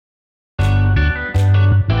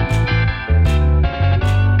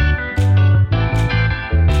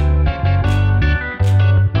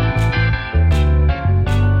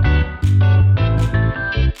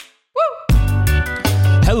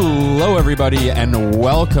everybody, and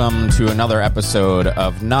welcome to another episode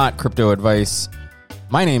of Not Crypto Advice.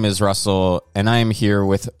 My name is Russell, and I am here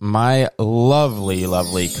with my lovely,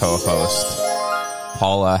 lovely co-host,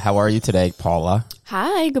 Paula. How are you today, Paula?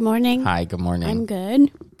 Hi, good morning. Hi, good morning. I'm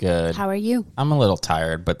good. Good. How are you? I'm a little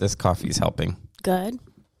tired, but this coffee's helping. Good.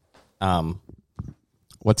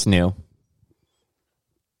 What's new?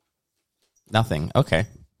 Nothing. Okay.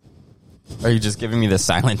 Are you just giving me the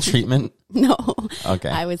silent treatment? No. Okay.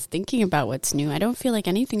 I was thinking about what's new. I don't feel like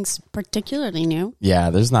anything's particularly new. Yeah,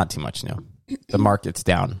 there's not too much new. The market's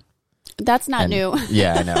down. That's not new.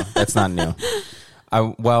 Yeah, I know. That's not new.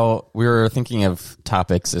 Well, we were thinking of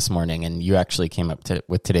topics this morning, and you actually came up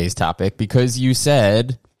with today's topic because you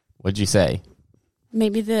said, what'd you say?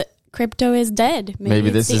 Maybe the crypto is dead.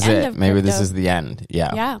 Maybe this is it. Maybe this is the end.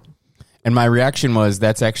 Yeah. Yeah. And my reaction was,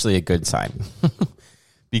 that's actually a good sign.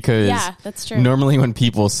 Because yeah, that's true. Normally when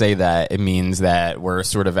people say that, it means that we're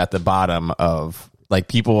sort of at the bottom of, like,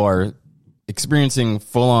 people are experiencing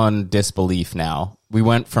full-on disbelief now. We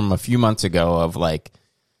went from a few months ago of, like,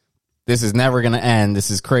 this is never going to end. This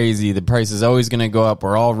is crazy. The price is always going to go up.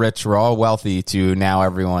 We're all rich. We're all wealthy, to now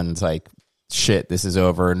everyone's like, shit, this is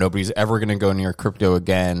over. Nobody's ever going to go near crypto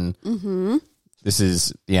again. Mm-hmm. This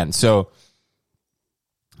is the end. So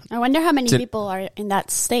I wonder how many people are in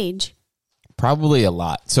that stage. Probably a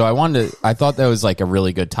lot. So I thought that was like a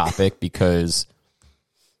really good topic because,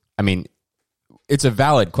 I mean, it's a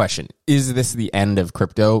valid question. Is this the end of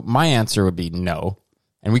crypto? My answer would be no.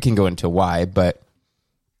 And we can go into why, but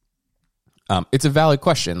it's a valid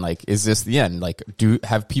question. Like, is this the end? Like,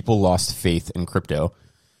 have people lost faith in crypto?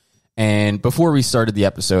 And before we started the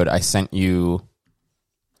episode, I sent you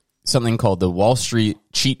something called the Wall Street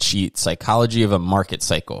Cheat Sheet: Psychology of a Market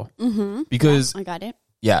Cycle. Mm-hmm. Because I got it.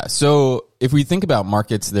 Yeah. So if we think about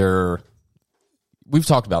markets, we've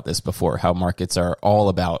talked about this before, how markets are all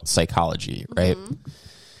about psychology, right? Mm-hmm.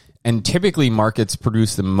 And typically markets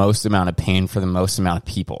produce the most amount of pain for the most amount of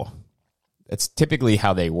people. That's typically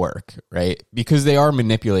how they work, right? Because they are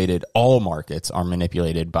manipulated. All markets are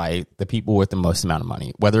manipulated by the people with the most amount of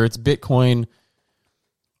money, whether it's Bitcoin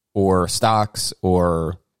or stocks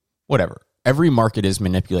or whatever. Every market is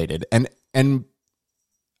manipulated. And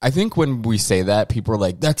I think when we say that, people are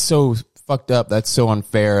like, that's so fucked up. That's so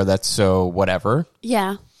unfair. That's so whatever.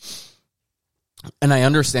 Yeah. And I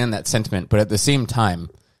understand that sentiment. But at the same time,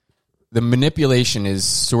 the manipulation is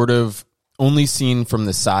sort of only seen from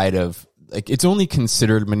the side of, like, it's only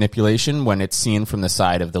considered manipulation when it's seen from the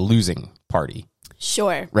side of the losing party.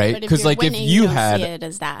 Sure. Right? Because, like, winning, if you don't had, see it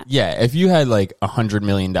as that. Yeah, if you had like $100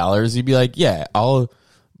 million, you'd be like, yeah, I'll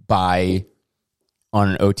buy on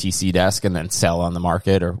an OTC desk and then sell on the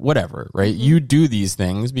market or whatever, right? Mm-hmm. You do these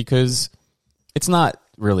things because it's not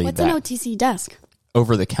really What's an OTC desk?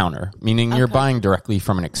 Over the counter, meaning you're buying directly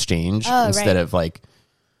from an exchange instead of like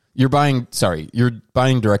you're buying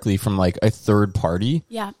directly from like a third party,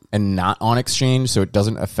 yeah, and not on exchange, so it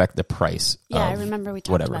doesn't affect the price. Yeah, I remember we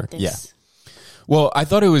talked about this. Yeah. Well, I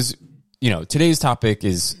thought it was, today's topic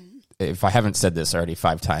is, if I haven't said this already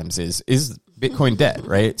 5 times, is Bitcoin dead,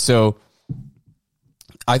 right? So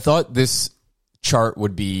I thought this chart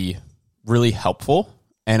would be really helpful,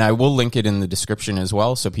 and I will link it in the description as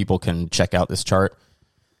well so people can check out this chart.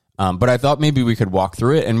 But I thought maybe we could walk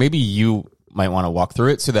through it, and maybe you might want to walk through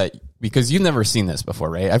it because you've never seen this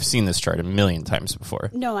before, right? I've seen this chart a million times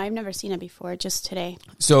before. No, I've never seen it before, just today.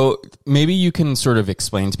 So maybe you can sort of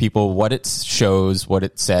explain to people what it shows, what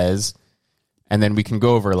it says, and then we can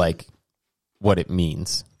go over like what it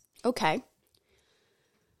means. Okay.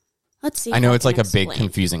 Let's see. I know it's like a big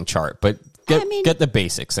confusing chart, but get the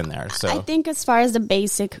basics in there. So I think as far as the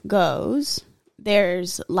basic goes,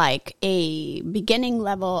 there's like a beginning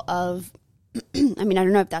level of, I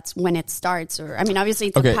don't know if that's when it starts or, obviously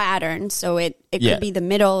it's a pattern. So it could be the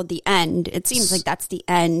middle, the end. It seems like that's the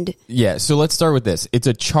end. Yeah. So let's start with this. It's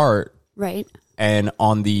a chart. Right. And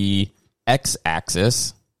on the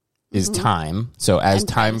x-axis is time. So as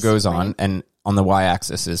time goes on, and on the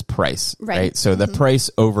y-axis is price, right? So the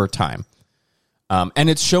price over time. And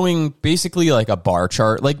it's showing basically like a bar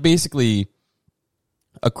chart, like basically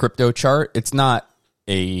a crypto chart. This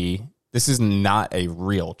is not a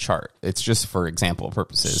real chart. It's just for example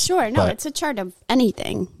purposes. Sure, no, it's a chart of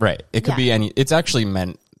anything. Right. It could be it's actually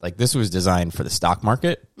meant, like, this was designed for the stock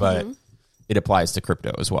market, but it applies to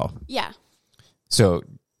crypto as well. Yeah. So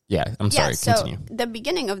yeah, I'm sorry, continue. So the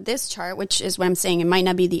beginning of this chart, which is what I'm saying, it might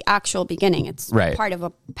not be the actual beginning. It's part of a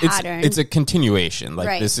pattern. It's a continuation.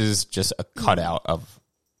 Like, this is just a cutout of...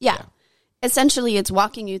 Yeah. Essentially, it's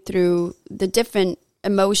walking you through the different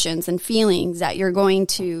emotions and feelings that you're going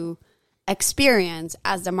to experience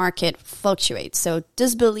as the market fluctuates. So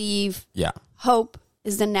disbelief, hope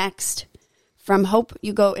is the next. From hope,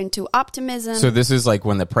 you go into optimism. So this is like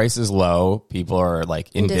when the price is low, people are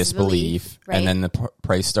like in disbelief, right? And then the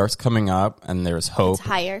price starts coming up and there's hope. It's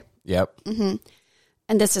higher. Yep. Mm-hmm.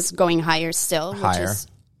 And this is going higher still, which is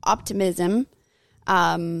optimism.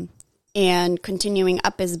 And continuing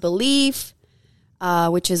up is belief,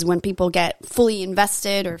 which is when people get fully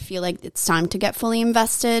invested or feel like it's time to get fully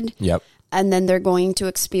invested. Yep. And then they're going to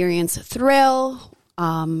experience thrill,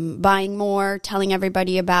 buying more, telling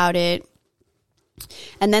everybody about it.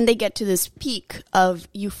 And then they get to this peak of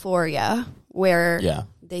euphoria where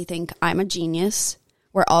they think, I'm a genius.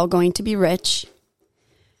 We're all going to be rich.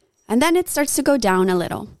 And then it starts to go down a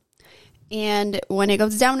little. And when it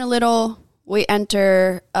goes down a little, we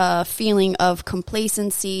enter a feeling of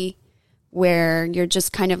complacency where you're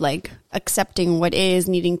just kind of like accepting what is,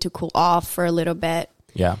 needing to cool off for a little bit.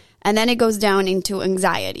 Yeah. And then it goes down into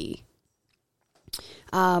anxiety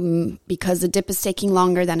because the dip is taking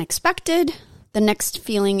longer than expected. The next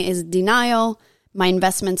feeling is denial. My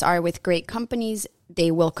investments are with great companies. They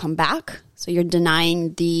will come back. So you're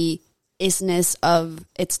denying the isness of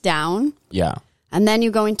it's down. Yeah. And then you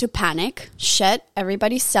go into panic. Shit,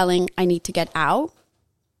 everybody's selling. I need to get out.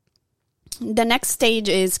 The next stage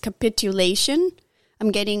is capitulation.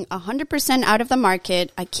 I'm getting 100% out of the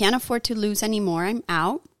market. I can't afford to lose anymore. I'm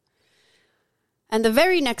out. And the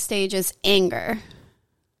very next stage is anger.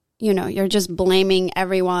 You know, you're just blaming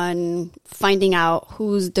everyone, finding out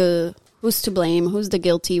who's to blame, who's the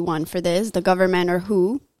guilty one for this, the government or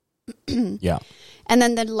who. Yeah. And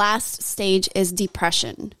then the last stage is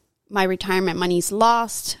depression. My retirement money's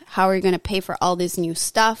lost. How are you going to pay for all this new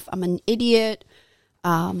stuff? I'm an idiot.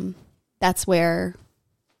 That's where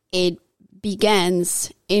it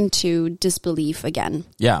begins into disbelief again.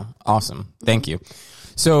 Yeah. Awesome. Thank you.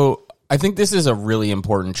 So I think this is a really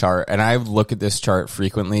important chart, and I look at this chart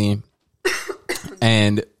frequently,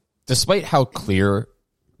 and despite how clear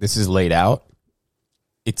this is laid out,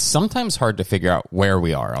 it's sometimes hard to figure out where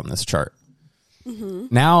we are on this chart. Mm-hmm.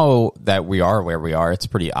 Now that we are where we are, it's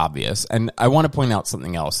pretty obvious. And I want to point out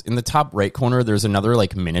something else. In the top right corner, there's another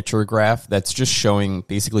like miniature graph that's just showing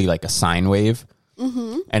basically like a sine wave,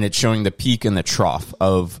 and it's showing the peak and the trough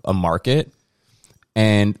of a market.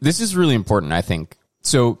 And this is really important, I think.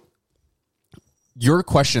 So your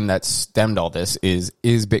question that stemmed all this is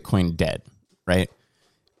Bitcoin dead, right?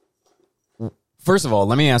 First of all,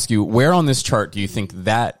 let me ask you, where on this chart do you think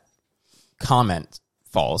that comment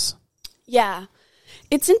falls? Yeah.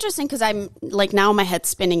 It's interesting because I'm like now my head's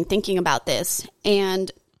spinning thinking about this.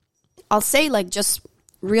 And I'll say like just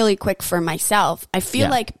really quick for myself, I feel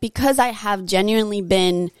like because I have genuinely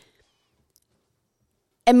been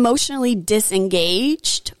emotionally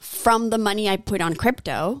disengaged from the money I put on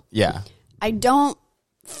crypto. Yeah. I don't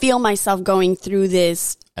feel myself going through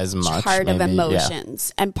this as much chart of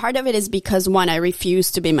emotions. And part of it is because, one, I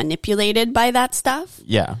refuse to be manipulated by that stuff.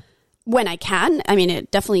 Yeah. When I can. I mean, it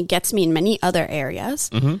definitely gets me in many other areas.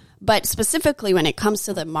 Mm-hmm. But specifically when it comes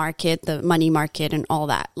to the market, the money market and all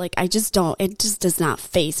that, like I just don't, it just does not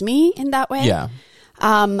faze me in that way. Yeah.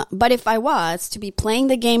 But if I was to be playing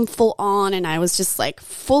the game full on and I was just like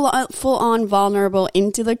full on vulnerable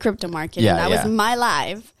into the crypto market and that was my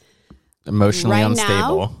life. Emotionally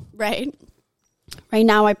unstable. Now, right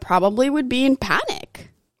now, I probably would be in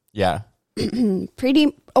panic. Yeah.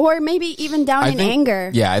 Or maybe even down in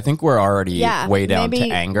anger. Yeah, I think we're already way down to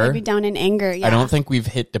anger. Maybe down in anger, yeah. I don't think we've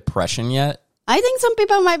hit depression yet. I think some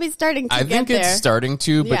people might be starting to get there. I think it's starting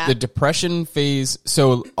to, but the depression phase,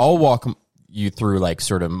 so I'll walk you through like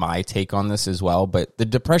sort of my take on this as well, but the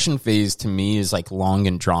depression phase to me is like long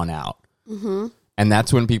and drawn out. Mm-hmm. And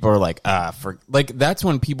that's when people are like, that's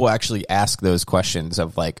when people actually ask those questions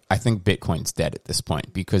of like, I think Bitcoin's dead at this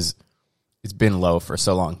point because it's been low for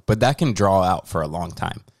so long, but that can draw out for a long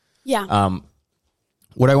time. Yeah.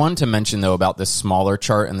 What I wanted to mention though about this smaller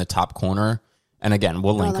chart in the top corner, and again,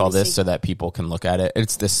 we'll link all this so that people can look at it.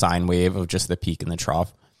 It's this sine wave of just the peak and the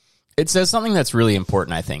trough. It says something that's really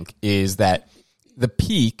important, I think, is that the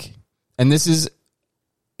peak, and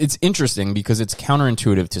it's interesting because it's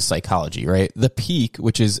counterintuitive to psychology, right? The peak,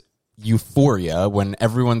 which is euphoria, when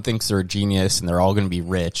everyone thinks they're a genius and they're all going to be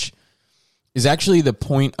rich, is actually the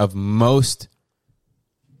point of the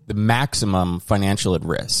maximum financial at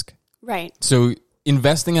risk. Right. So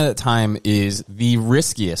investing at that time is the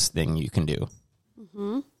riskiest thing you can do.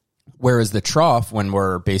 Mm-hmm. Whereas the trough, when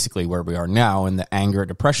we're basically where we are now in the anger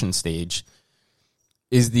depression stage,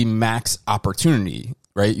 is the max opportunity,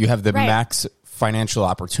 right? You have the max financial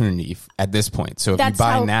opportunity at this point. So if you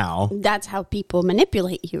buy now, that's how people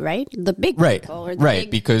manipulate you, right? The big people or the big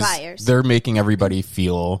because buyers. They're making everybody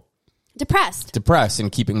feel depressed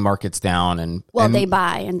and keeping markets down and they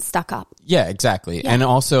buy and stock up. Yeah, exactly. Yeah. And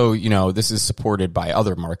also, this is supported by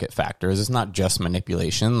other market factors. It's not just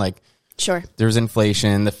manipulation. Like, sure, there's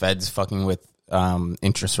inflation, the Fed's fucking with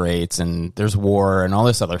interest rates, and there's war and all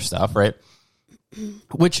this other stuff, right?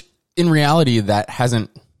 Which in reality, that hasn't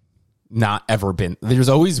not ever been. There's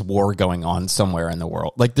always war going on somewhere in the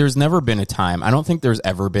world. Like, there's never been a time. I don't think there's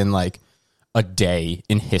ever been like a day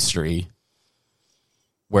in history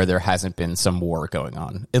where there hasn't been some war going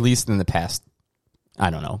on, at least in the past, I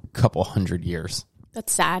don't know, couple 100 years.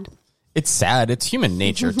 That's sad. It's sad. It's human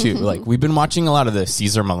nature too. Like, we've been watching a lot of the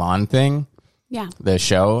Cesar Millan thing. Yeah. The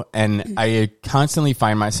show. And I constantly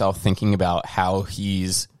find myself thinking about how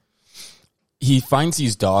he finds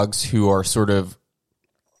these dogs who are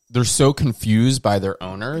they're so confused by their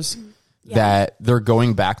owners that they're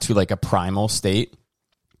going back to like a primal state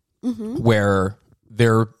where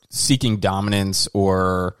they're seeking dominance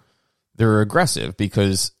or they're aggressive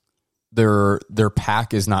because their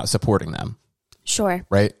pack is not supporting them. Sure.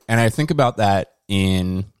 Right. And I think about that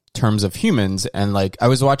in terms of humans. And like, I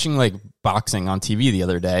was watching like boxing on TV the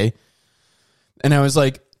other day, and I was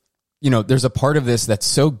like, there's a part of this that's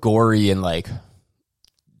so gory and like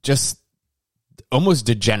just almost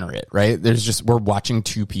degenerate, right? We're watching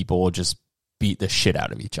two people just beat the shit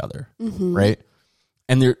out of each other. Right.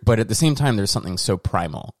 And but at the same time, there's something so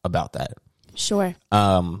primal about that. Sure.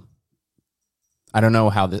 I don't know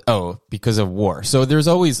how because of war. So there's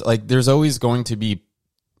always going to be,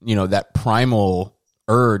 that primal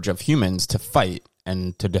urge of humans to fight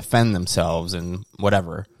and to defend themselves and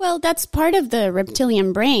whatever. Well, that's part of the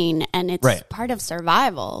reptilian brain, and it's part of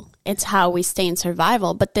survival. It's how we stay in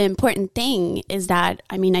survival. But the important thing is that,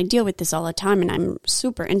 I deal with this all the time, and I'm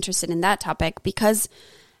super interested in that topic because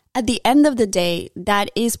at the end of the day,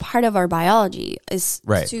 that is part of our biology, is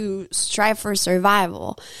to strive for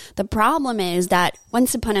survival. The problem is that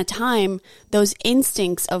once upon a time, those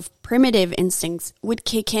instincts of primitive instincts would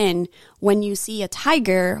kick in when you see a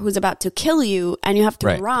tiger who's about to kill you and you have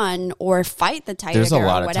to run or fight the tiger. There's a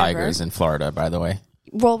lot of tigers in Florida, by the way.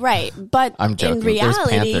 Well, right. But I'm joking. In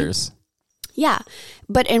reality, there's panthers. Yeah.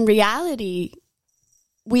 But in reality,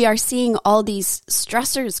 we are seeing all these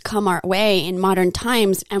stressors come our way in modern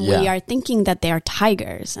times, and we are thinking that they are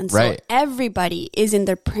tigers. And so everybody is in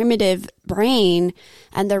their primitive brain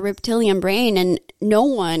and their reptilian brain, and no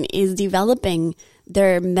one is developing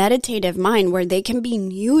their meditative mind where they can be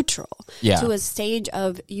neutral to a stage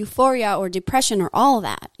of euphoria or depression or all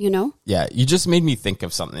that, Yeah, you just made me think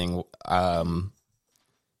of something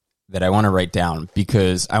that I want to write down,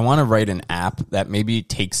 because I want to write an app that maybe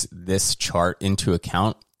takes this chart into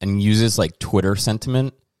account and uses like Twitter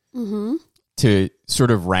sentiment to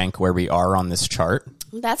sort of rank where we are on this chart.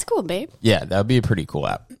 That's cool, babe. Yeah, that would be a pretty cool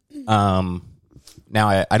app. Now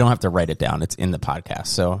I don't have to write it down. It's in the podcast,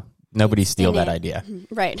 so nobody steal that idea.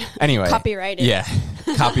 Right. Anyway. Copyrighted. Yeah.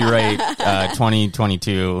 Copyright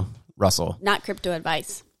 2022 Russell. Not crypto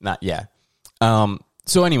advice. Not, yeah.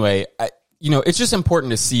 So anyway, it's just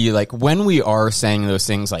important to see, like, when we are saying those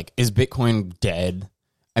things, like, is Bitcoin dead?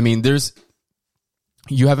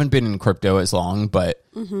 You haven't been in crypto as long, but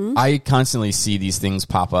I constantly see these things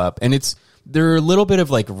pop up, and there are a little bit of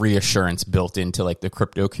like reassurance built into like the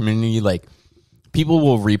crypto community. Like, people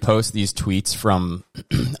will repost these tweets from,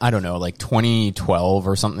 I don't know, like 2012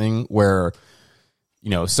 or something, where,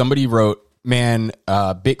 somebody wrote, man,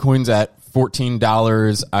 Bitcoin's at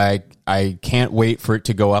 $14. I can't wait for it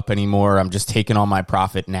to go up anymore. I'm just taking all my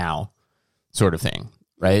profit now, sort of thing.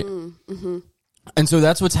 Right. Mm-hmm. And so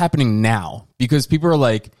that's what's happening now, because people are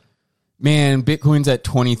like, man, Bitcoin's at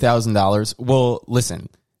 $20,000. Well, listen,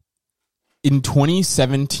 in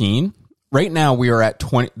 2017, right now we are at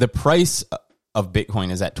the price of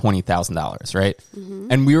Bitcoin is at $20,000, right? Mm-hmm.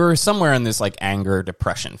 And we were somewhere in this like anger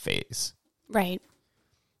depression phase. Right.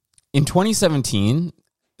 In 2017,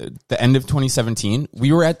 the end of 2017,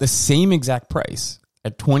 we were at the same exact price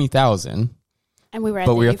at 20,000. And we were at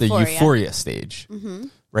the euphoria stage. Mm-hmm.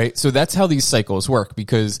 Right? So that's how these cycles work,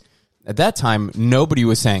 because at that time, nobody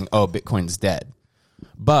was saying, oh, Bitcoin's dead.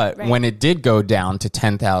 But when it did go down to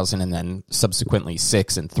 10,000 and then subsequently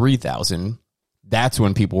 6,000 and 3,000, that's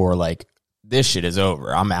when people were like, this shit is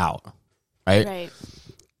over. I'm out. Right?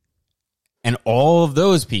 And all of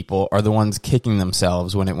those people are the ones kicking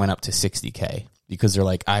themselves when it went up to 60K, because they're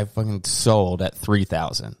like, I fucking sold at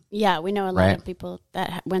 3,000. Yeah, we know a lot of people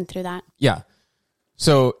that went through that. Yeah.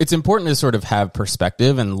 So it's important to sort of have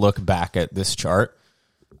perspective and look back at this chart.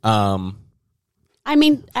 I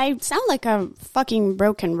mean, I sound like a fucking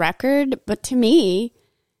broken record, but to me,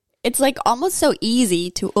 it's like almost so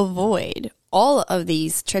easy to avoid all of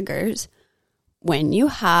these triggers when you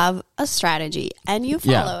have a strategy and you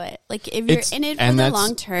follow it. Like if you're in it for the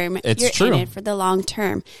long term, you're in it for the long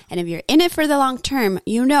term. And if you're in it for the long term,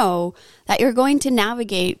 you know that you're going to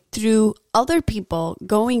navigate through other people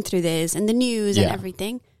going through this and the news and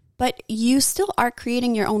everything, but you still are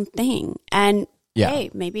creating your own thing. And hey,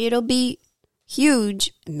 maybe it'll be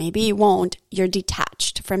huge, maybe it won't. You're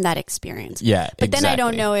detached from that experience. Yeah, but then I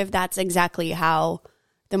don't know if that's exactly how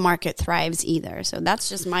the market thrives either. So that's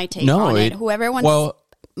just my take on it. Whoever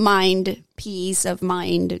wants peace of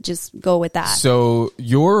mind, just go with that. So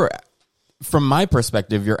from my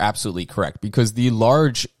perspective, you're absolutely correct, because the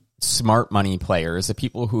large smart money players, the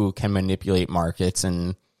people who can manipulate markets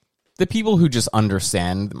and the people who just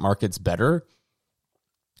understand the markets better,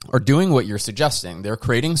 are doing what you're suggesting. They're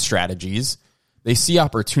creating strategies. They see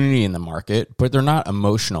opportunity in the market, but they're not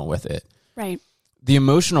emotional with it. Right. The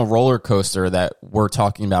emotional roller coaster that we're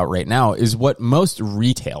talking about right now is what most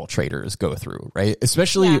retail traders go through, right?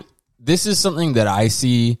 Especially, this is something that I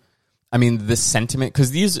see. I mean, the sentiment,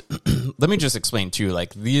 because these, let me just explain too,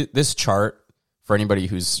 like this chart, for anybody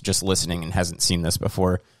who's just listening and hasn't seen this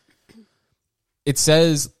before, it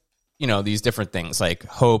says, these different things like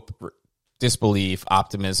hope, disbelief,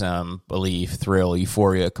 optimism, belief, thrill,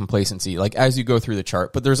 euphoria, complacency, like as you go through the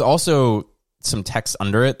chart. But there's also some text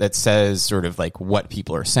under it that says sort of like what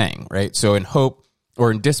people are saying, right? So in hope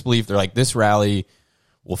or in disbelief, they're like, this rally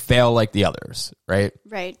will fail like the others, right?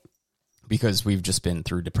 Right. Because we've just been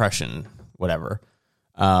through depression, whatever.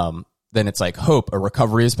 Then it's like hope, a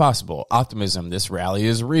recovery is possible. Optimism, this rally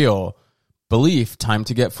is real. Belief, time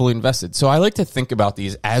to get fully invested. So I like to think about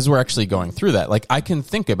these as we're actually going through that. Like I can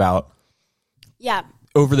think about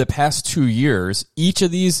over the past 2 years, each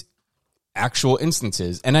of these actual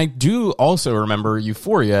instances. And I do also remember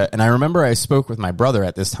euphoria. And I remember I spoke with my brother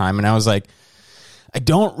at this time and I was like, I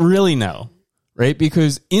don't really know, right?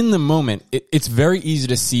 Because in the moment, it's very easy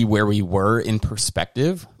to see where we were in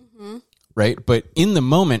perspective, right? But in the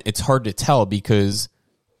moment, it's hard to tell because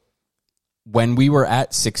when we were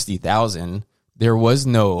at 60,000, there was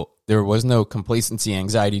no complacency,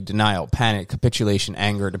 anxiety, denial, panic, capitulation,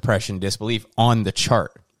 anger, depression, disbelief on the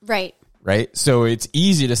chart. Right. Right. So it's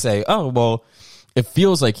easy to say, oh, well, it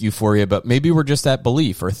feels like euphoria, but maybe we're just at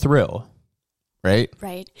belief or thrill. Right.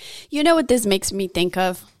 Right. You know what this makes me think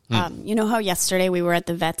of? You know how yesterday we were at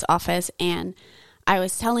the vet's office and I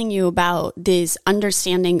was telling you about this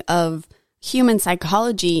understanding of human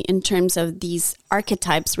psychology in terms of these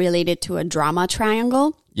archetypes related to a drama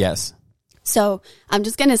triangle? Yes. So I'm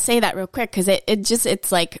just going to say that real quick because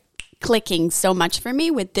it's like clicking so much for me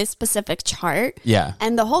with this specific chart. Yeah.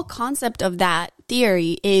 And the whole concept of that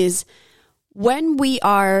theory is when we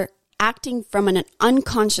are acting from an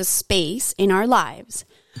unconscious space in our lives,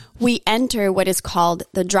 we enter what is called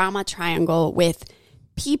the drama triangle with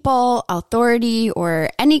people, authority, or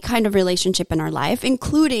any kind of relationship in our life,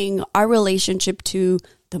 including our relationship to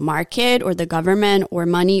the market or the government or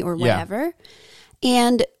money or whatever. Yeah.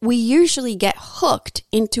 And we usually get hooked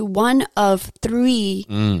into one of three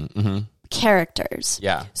characters.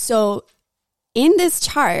 Yeah. So in this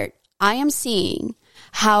chart, I am seeing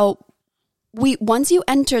how once you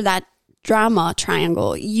enter that drama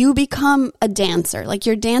triangle, you become a dancer. Like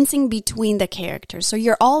you're dancing between the characters. So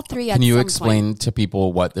you're all three at some point. Can you explain to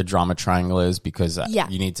people what the drama triangle is? Because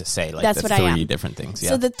you need to say like that's the three different things. Yeah.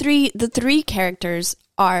 So the three characters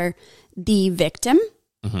are the victim,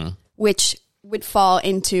 which would fall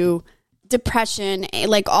into depression,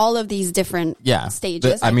 like all of these different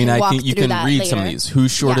stages. I think you can read some of these. Who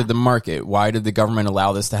shorted the market? Why did the government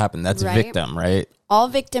allow this to happen? That's victim, right? All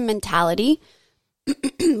victim mentality,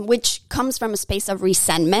 which comes from a space of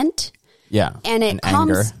resentment. Yeah. And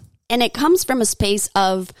anger. And it comes from a space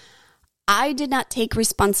of, I did not take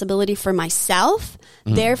responsibility for myself.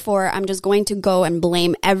 Therefore, I'm just going to go and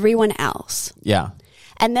blame everyone else. Yeah.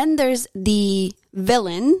 And then there's the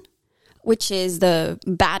villain, which is the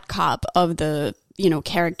bad cop of the,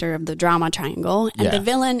 character of the drama triangle. And the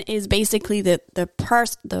villain is basically the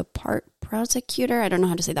prosecutor. I don't know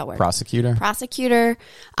how to say that word. Prosecutor.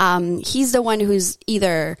 He's the one who's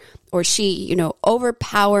either or she,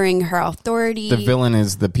 overpowering her authority. The villain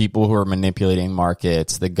is the people who are manipulating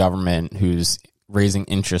markets, the government who's raising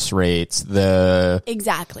interest rates,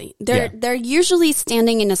 Exactly. They're usually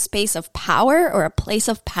standing in a space of power or a place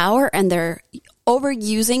of power, and they're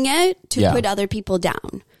overusing it to put other people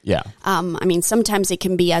down. Yeah. I mean, sometimes it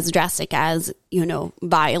can be as drastic as,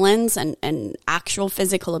 violence and actual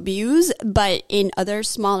physical abuse, but in other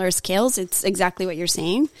smaller scales, it's exactly what you're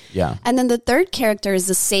saying. Yeah. And then the third character is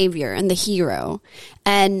the savior and the hero.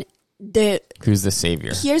 And who's the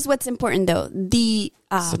savior? Here's what's important though.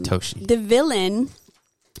 Satoshi.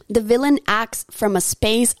 The villain acts from a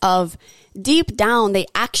space of deep down, they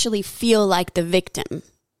actually feel like the victim.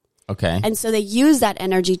 Okay. And so they use that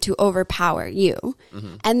energy to overpower you.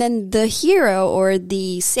 Mm-hmm. And then the hero or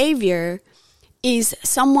the savior is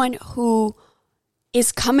someone who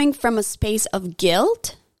is coming from a space of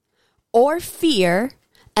guilt or fear,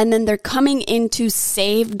 and then they're coming in to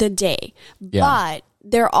save the day. Yeah. But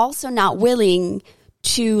they're also not willing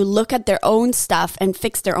to look at their own stuff and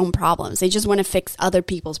fix their own problems. They just want to fix other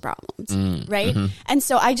people's problems, right? Mm-hmm. And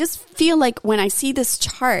so I just feel like when I see this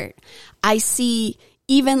chart, I see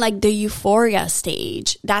even like the euphoria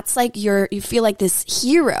stage. That's like you feel like this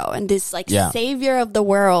hero and this like savior of the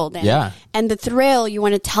world. And the thrill, you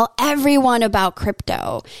want to tell everyone about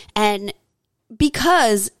crypto. And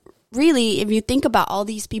because really, if you think about all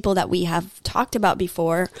these people that we have talked about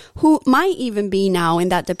before, who might even be now in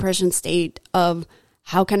that depression state of,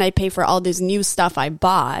 how can I pay for all this new stuff I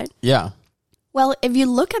bought? Yeah. Well, if you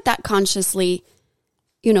look at that consciously,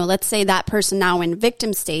 let's say that person now in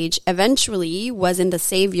victim stage eventually was in the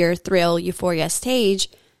savior, thrill, euphoria stage.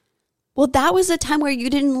 Well, that was a time where you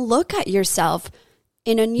didn't look at yourself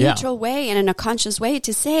in a neutral way and in a conscious way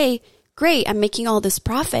to say, great, I'm making all this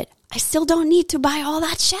profit. I still don't need to buy all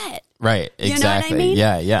that shit. Right. Exactly. You know what I mean?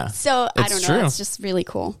 Yeah. So I don't know. It's just really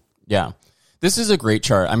cool. Yeah. This is a great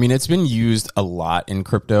chart. I mean, it's been used a lot in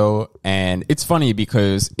crypto, and it's funny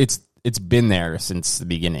because it's been there since the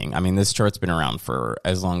beginning. I mean, this chart's been around for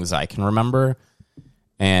as long as I can remember,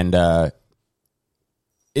 and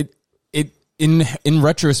in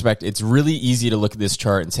retrospect, it's really easy to look at this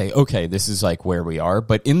chart and say, okay, this is like where we are.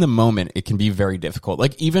 But in the moment, it can be very difficult.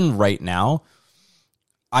 Like even right now,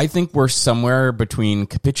 I think we're somewhere between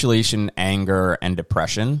capitulation, anger, and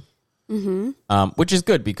depression. Mm-hmm. Which is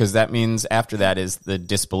good because that means after that is the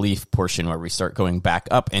disbelief portion where we start going back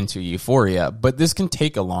up into euphoria. But this can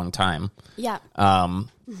take a long time. Yeah. Hi,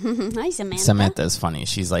 Samantha. Samantha's funny.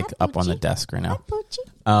 She's like up on the desk right now.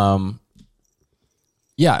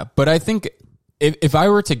 Yeah, but I think if I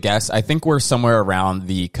were to guess, I think we're somewhere around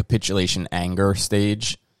the capitulation anger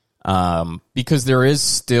stage, because there is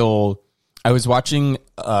still. I was watching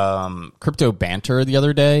Crypto Banter the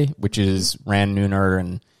other day, which is Rand Neuner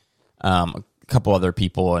and a couple other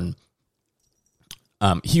people, and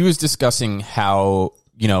he was discussing how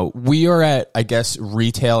we are at, I guess,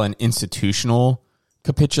 retail and institutional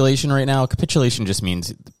capitulation right now. Capitulation just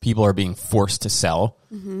means people are being forced to sell,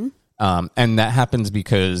 and that happens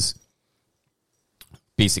because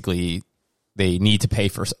basically they need to pay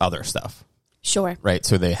for other stuff. Sure. Right.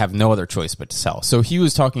 So they have no other choice but to sell. So he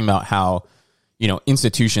was talking about how,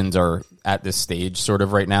 institutions are at this stage sort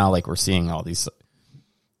of right now. Like we're seeing all these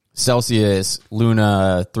Celsius,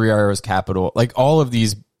 Luna, 3 Arrows Capital, like all of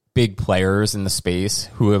these big players in the space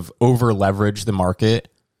who have over leveraged the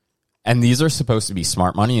market. And these are supposed to be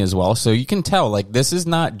smart money as well. So you can tell like this is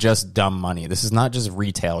not just dumb money. This is not just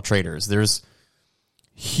retail traders. There's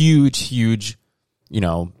huge,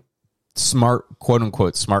 smart, quote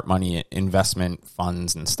unquote, smart money investment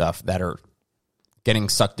funds and stuff that are getting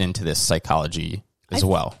sucked into this psychology as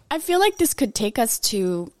well. I feel like this could take us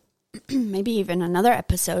to maybe even another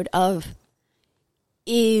episode of,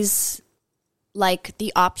 is like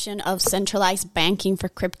the option of centralized banking for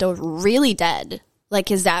crypto really dead?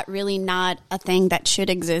 Like, is that really not a thing that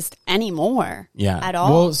should exist anymore? At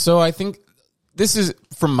all? Well, so I think this is,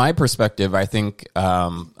 from my perspective, I think,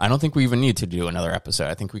 I don't think we even need to do another episode.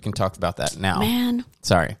 I think we can talk about that now. Man.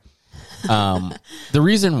 Sorry. The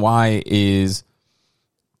reason why is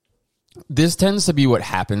this tends to be what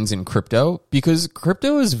happens in crypto because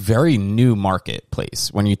crypto is a very new marketplace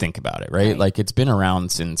when you think about it, right? Like it's been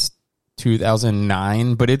around since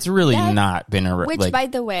 2009, but it's really not been around. Which, by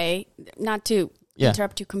the way, not to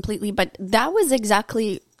interrupt you completely, but that was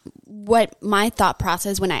exactly what my thought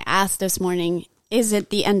process when I asked this morning, is it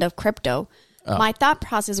the end of crypto? My thought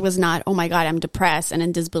process was not, oh my God, I'm depressed and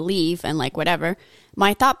in disbelief and like whatever.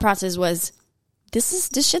 My thought process was, this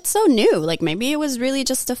shit's so new. Like maybe it was really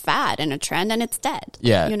just a fad and a trend and it's dead.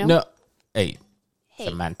 Yeah. No. Hey,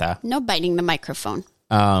 Samantha. No biting the microphone.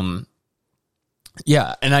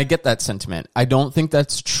 Yeah. And I get that sentiment. I don't think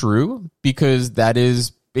that's true because that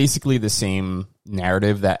is basically the same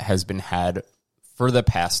narrative that has been had for the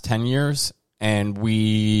past 10 years. And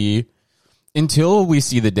until we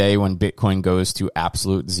see the day when Bitcoin goes to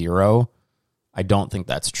absolute zero, I don't think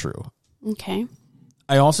that's true. Okay.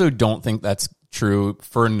 I also don't think that's true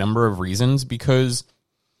for a number of reasons, because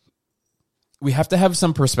we have to have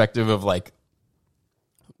some perspective of like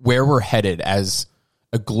where we're headed as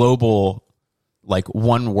a global, like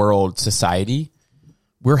one world society.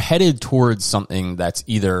 We're headed towards something that's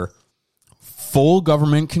either full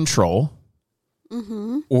government control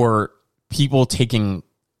or people taking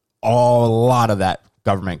a lot of that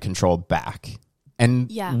government control back.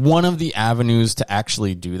 And one of the avenues to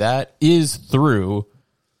actually do that is through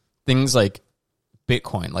things like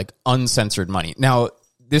Bitcoin, like uncensored money. Now,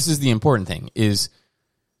 this is the important thing, is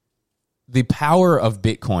the power of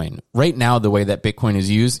Bitcoin. Right now, the way that Bitcoin is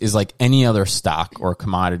used is like any other stock or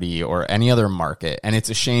commodity or any other market. And it's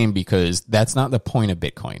a shame, because that's not the point of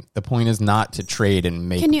Bitcoin. The point is not to trade and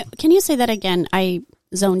make... Can you say that again? I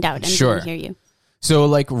zoned out and didn't hear you. So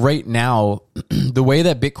like right now, the way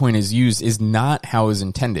that Bitcoin is used is not how it's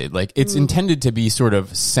intended. Like it's intended to be sort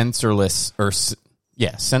of censorless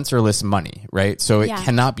censorless money, right? So it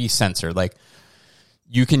cannot be censored. Like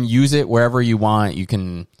you can use it wherever you want. You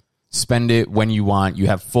can spend it when you want. You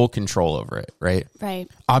have full control over it, right? Right.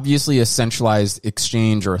 Obviously, a centralized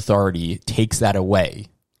exchange or authority takes that away.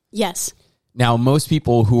 Yes. Now, most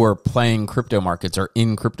people who are playing crypto markets or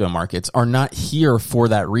in crypto markets are not here for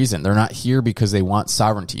that reason. They're not here because they want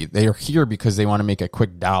sovereignty. They are here because they want to make a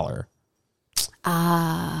quick dollar.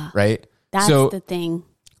 Right? That's the thing.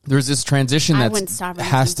 There's this transition that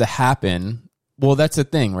has to happen. Well, that's the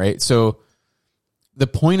thing, right? So the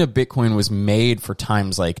point of Bitcoin was made for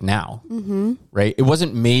times like now, right? It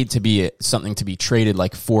wasn't made to be something to be traded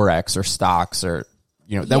like Forex or stocks or,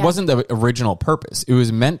 that wasn't the original purpose. It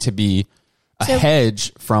was meant to be a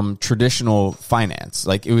hedge from traditional finance.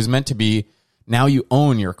 Like it was meant to be, now you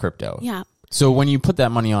own your crypto. Yeah. So when you put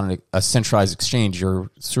that money on a centralized exchange,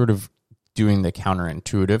 you're sort of doing the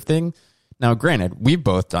counterintuitive thing. Now, granted, we've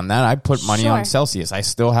both done that. I put money on Celsius. I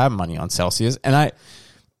still have money on Celsius. And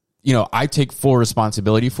I take full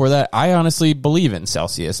responsibility for that. I honestly believe in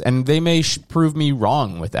Celsius, and they may prove me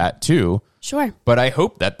wrong with that too. Sure. But I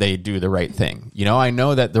hope that they do the right thing. I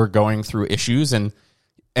know that they're going through issues, and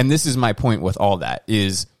this is my point with all that,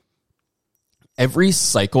 is every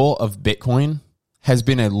cycle of Bitcoin has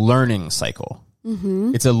been a learning cycle.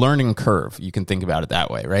 It's a learning curve. You can think about it that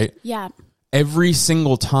way, right? Yeah. Every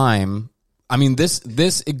single time, I mean,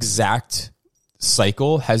 this exact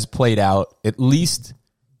cycle has played out at least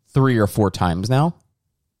 3 or 4 times now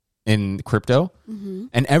in crypto.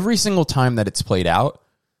 And every single time that it's played out,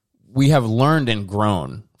 we have learned and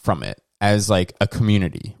grown from it as like a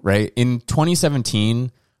community, right? In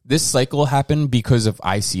 2017, this cycle happened because of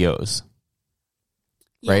ICOs,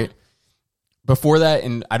 right? Before that,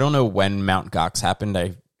 and I don't know when Mt. Gox happened,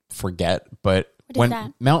 I forget, but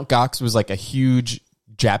when Mt. Gox was like a huge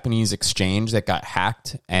Japanese exchange that got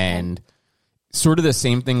hacked, and sort of the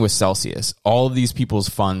same thing with Celsius. All of these people's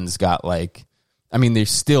funds got they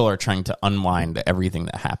still are trying to unwind everything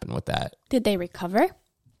that happened with that. Did they recover?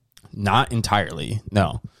 Not entirely,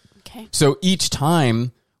 no. Okay. So each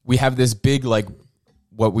time we have this big,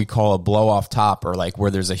 what we call a blow off top, or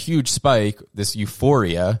where there's a huge spike, this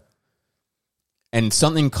euphoria, and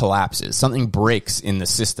something collapses, something breaks in the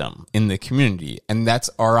system, in the community. And that's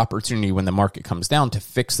our opportunity when the market comes down to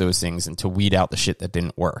fix those things and to weed out the shit that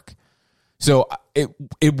didn't work. So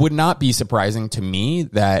it would not be surprising to me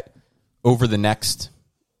that over the next,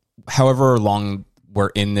 however long we're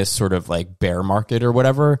in this sort of bear market or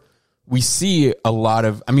whatever, we see a lot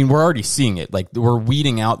of, we're already seeing it. We're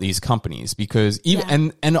weeding out these companies because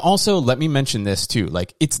and also let me mention this too.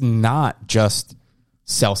 It's not just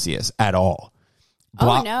Celsius at all.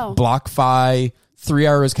 BlockFi, 3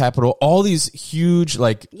 Arrows Capital, all these huge,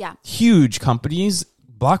 huge companies.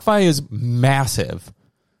 BlockFi is massive,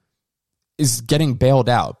 is getting bailed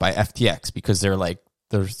out by FTX because they're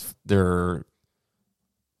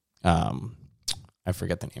I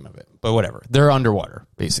forget the name of it, but whatever. They're underwater,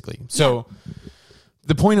 basically. So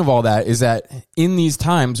the point of all that is that in these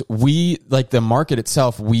times, we, the market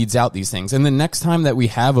itself weeds out these things. And the next time that we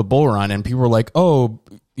have a bull run and people are like, oh,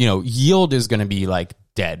 yield is going to be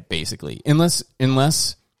dead, basically.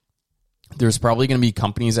 Unless there's probably going to be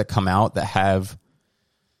companies that come out that have,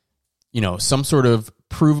 some sort of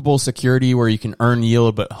provable security where you can earn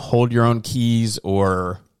yield but hold your own keys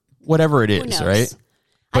or whatever it is, right?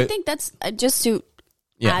 But I think that's just to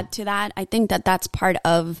add to that. I think that that's part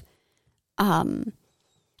of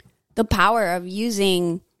the power of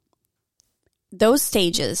using those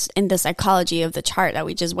stages in the psychology of the chart that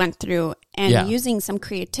we just went through, and using some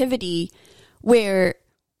creativity where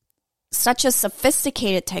such a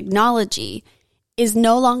sophisticated technology is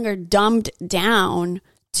no longer dumbed down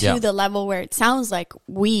to the level where it sounds like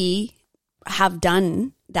we have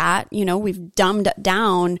done that. You know, we've dumbed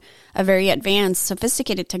down a very advanced,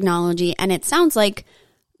 sophisticated technology. And it sounds like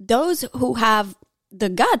those who have the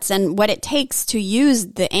guts and what it takes to use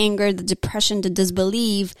the anger, the depression, the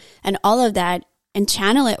disbelief, and all of that and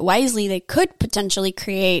channel it wisely, they could potentially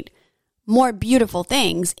create more beautiful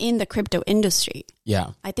things in the crypto industry.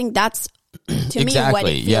 Yeah. I think that's, to me, what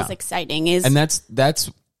it feels exciting is. And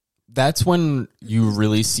that's when you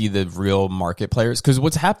really see the real market players. Because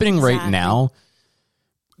what's happening right now,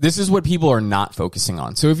 this is what people are not focusing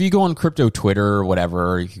on. So if you go on crypto Twitter or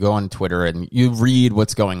whatever, you go on Twitter and you read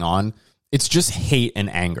what's going on, it's just hate and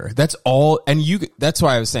anger. That's all. And that's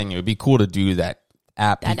why I was saying it would be cool to do that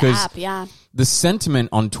app. The sentiment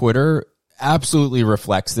on Twitter absolutely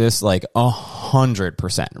reflects this like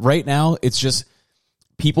 100%. Right now, it's just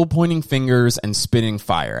people pointing fingers and spitting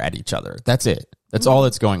fire at each other. That's it. That's all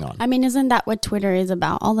that's going on. I mean, isn't that what Twitter is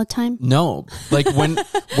about all the time? No. Like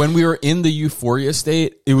when we were in the euphoria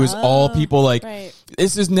state, it was all people like,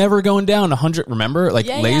 this is never going down 100. Remember? Like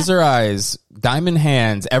laser eyes, diamond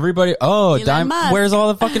hands, everybody. Oh, where's all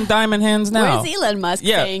the fucking diamond hands now? Where's Elon Musk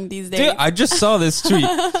saying these days? Dude, I just saw this tweet.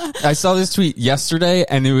 I saw this tweet yesterday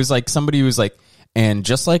and it was like somebody was like, and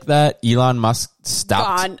just like that, Elon Musk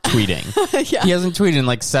stopped tweeting. He hasn't tweeted in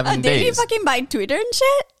like 7 days. Did he fucking buy Twitter and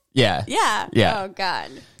shit? Yeah. Oh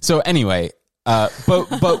God. So anyway,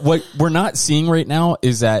 but what we're not seeing right now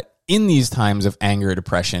is that in these times of anger,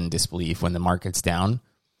 depression, disbelief, when the market's down,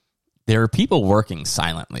 there are people working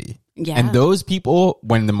silently. Yeah. And those people,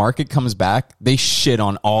 when the market comes back, they shit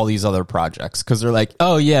on all these other projects because they're like,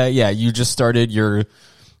 oh yeah, you just started your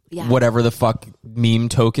whatever the fuck meme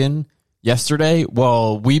token yesterday.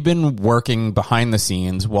 Well, we've been working behind the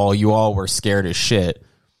scenes while you all were scared as shit,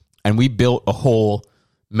 and we built a whole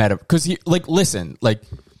meta. Because listen, like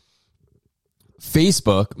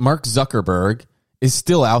Facebook, Mark Zuckerberg is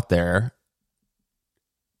still out there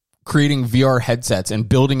creating VR headsets and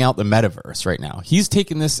building out the metaverse right now. He's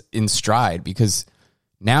taking this in stride because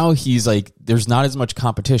now he's like, there's not as much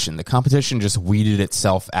competition. The competition just weeded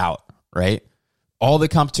itself out, right? All the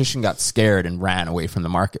competition got scared and ran away from the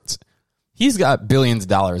markets. He's got billions of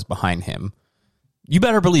dollars behind him. You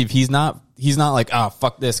better believe he's not like, oh,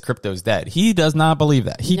 fuck this, crypto's dead. He does not believe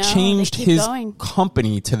that. He changed his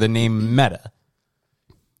company to the name Meta.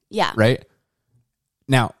 Yeah. Right?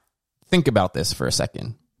 Now, think about this for a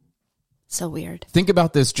second. So weird. Think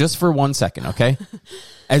about this just for 1 second, okay?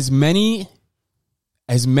 As many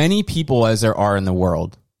people as there are in the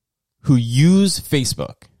world who use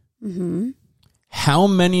Facebook, how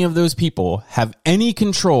many of those people have any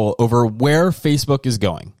control over where Facebook is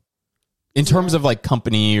going? In terms of like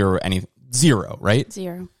company or anything, zero, right?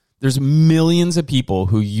 Zero. There's millions of people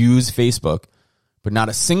who use Facebook, but not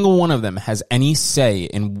a single one of them has any say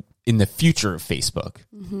in the future of Facebook.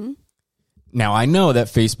 Now, I know that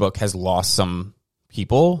Facebook has lost some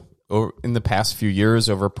people in the past few years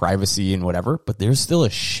over privacy and whatever, but there's still a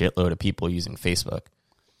shitload of people using Facebook.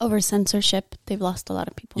 Over censorship, they've lost a lot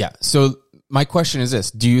of people. Yeah. So my question is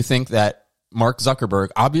this. Do you think that Mark Zuckerberg,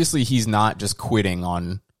 obviously he's not just quitting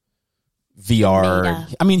on VR.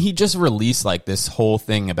 Meta. I mean, he just released like this whole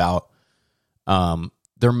thing about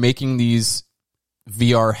they're making these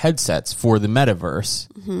VR headsets for the metaverse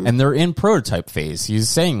and they're in prototype phase. He's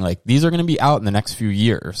saying like these are going to be out in the next few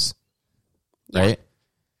years. Right?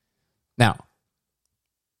 Now,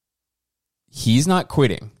 he's not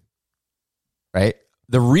quitting. Right?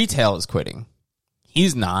 The retail is quitting.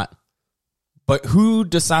 He's not. But who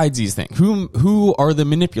decides these things? Who are the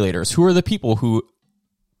manipulators? Who are the people who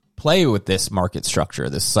play with this market structure,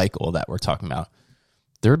 this cycle that we're talking about?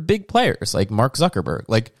 They're big players like Mark Zuckerberg.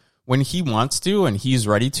 Like when he wants to and he's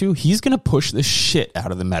ready to, he's going to push the shit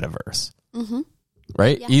out of the metaverse.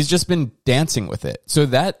 Right? Yeah. He's just been dancing with it. So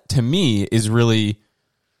that to me is really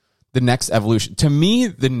the next evolution. To me,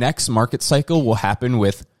 the next market cycle will happen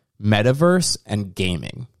with metaverse and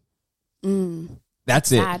gaming. That's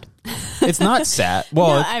sad. It. It's not sad.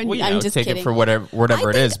 Well, no, I'm just take kidding. It for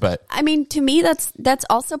whatever it is. But I mean, to me, that's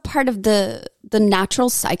also part of the natural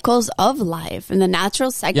cycles of life and the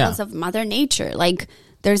natural cycles of Mother Nature. Like,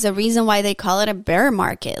 there's a reason why they call it a bear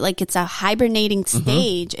market. Like, it's a hibernating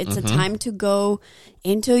stage. It's a time to go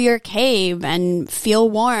into your cave and feel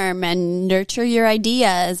warm and nurture your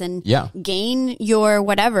ideas and gain your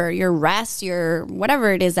whatever, your rest, your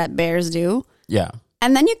whatever it is that bears do. Yeah.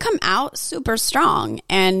 And then you come out super strong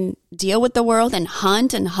and deal with the world and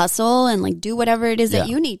hunt and hustle and like do whatever it is that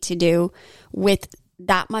you need to do with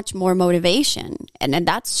that much more motivation. And then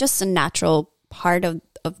that's just a natural part of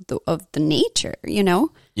the nature, you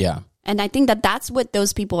know? Yeah. And I think that that's what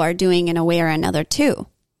those people are doing in a way or another too.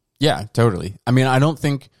 Yeah, totally. I mean, I don't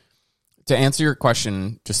think to answer your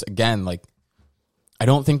question, just again, like, I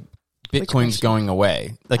don't think Bitcoin's going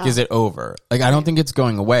away. Like, is it over? Like, I don't think it's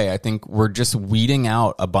going away. I think we're just weeding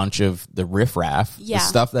out a bunch of the riffraff, the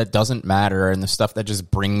stuff that doesn't matter, and the stuff that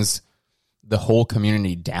just brings the whole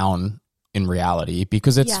community down in reality,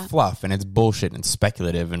 because it's fluff and it's bullshit and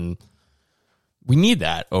speculative, and we need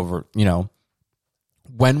that over,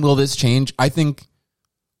 when will this change? I think,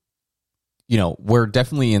 we're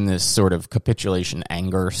definitely in this sort of capitulation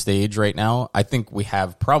anger stage right now. I think we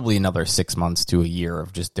have probably another 6 months to a year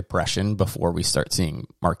of just depression before we start seeing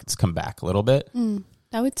markets come back a little bit.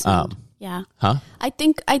 That would sound, yeah. Huh? I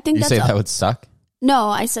think you say that would suck? No,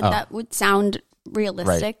 I said that would sound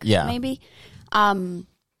realistic. Right. Yeah. Maybe.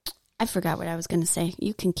 I forgot what I was going to say.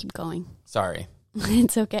 You can keep going. Sorry.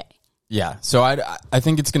 It's okay. Yeah. So I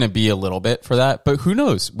think it's going to be a little bit for that, but who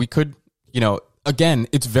knows? We could, again,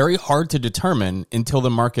 it's very hard to determine until the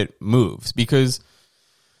market moves, because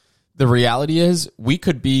the reality is we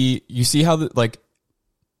could be, you see how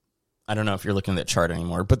I don't know if you're looking at that chart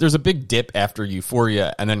anymore, but there's a big dip after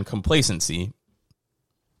euphoria and then complacency.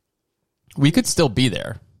 We could still be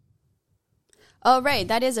there. Oh, right.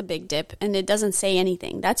 That is a big dip, and it doesn't say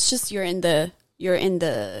anything. That's just you're in the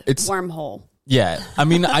wormhole. Yeah. I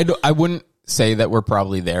mean, I wouldn't say that we're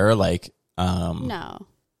probably there. No.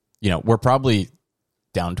 We're probably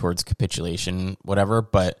down towards capitulation, whatever,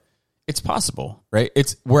 but it's possible, right?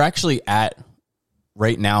 We're actually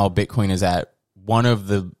right now, Bitcoin is at one of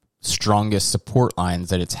the strongest support lines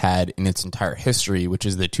that it's had in its entire history, which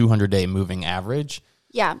is the 200-day moving average.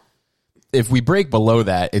 Yeah. If we break below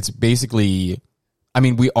that, it's basically,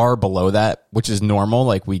 we are below that, which is normal.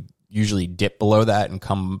 Like, we usually dip below that and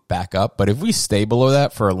come back up. But if we stay below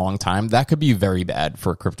that for a long time, that could be very bad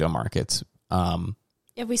for crypto markets.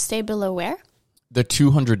 If we stay below where? The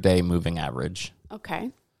 200-day moving average.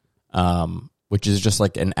 Okay. Which is just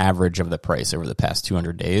like an average of the price over the past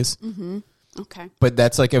 200 days. Mm-hmm. Okay. But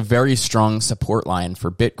that's like a very strong support line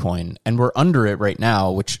for Bitcoin. And we're under it right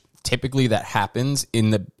now, which typically that happens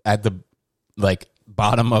at the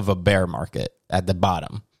bottom of a bear market, at the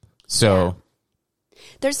bottom. So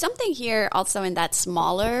there's something here also in that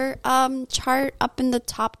smaller chart up in the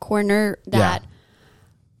top corner that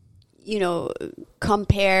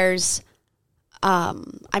compares. I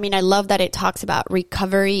love that it talks about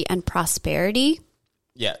recovery and prosperity.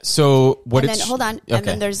 Yeah. So what? And then hold on, okay. And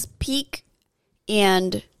then there's peak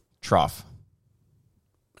and trough.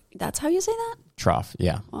 That's how you say that? Trough.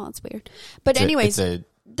 Yeah. Well, that's weird. But anyways, there's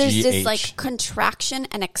this contraction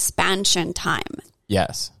and expansion time.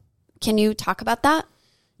 Yes. Can you talk about that?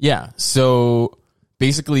 Yeah. So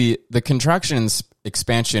basically, the contraction and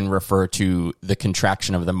expansion refer to the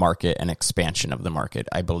contraction of the market and expansion of the market,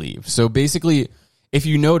 I believe. So basically, if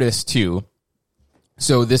you notice too,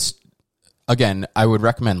 so this, again, I would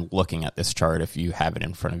recommend looking at this chart if you have it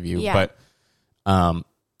in front of you. Yeah. But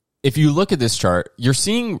if you look at this chart, you're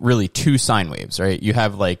seeing really two sine waves, right? You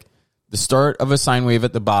have the start of a sine wave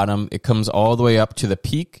at the bottom. It comes all the way up to the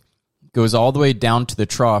peak, goes all the way down to the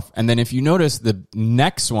trough. And then if you notice, the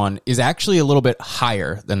next one is actually a little bit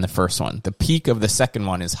higher than the first one. The peak of the second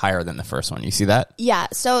one is higher than the first one. You see that? Yeah.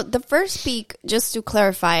 So the first peak, just to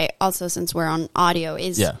clarify, also since we're on audio,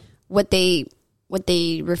 is what they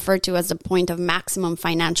refer to as the point of maximum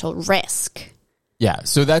financial risk. Yeah.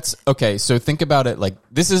 So that's okay. So think about it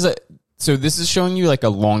this is showing you a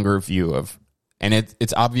longer view of, and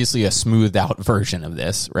it's obviously a smoothed out version of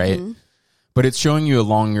this, right? Mm-hmm. But it's showing you a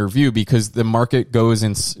longer view because the market goes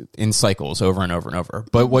in cycles over and over and over.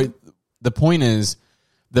 But what the point is,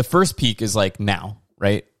 the first peak is now,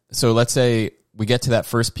 right? So let's say we get to that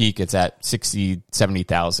first peak, it's at 60,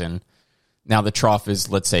 70,000. Now the trough is,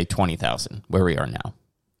 let's say, 20,000, where we are now.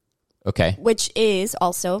 Okay. Which is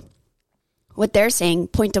also what they're saying,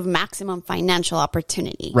 point of maximum financial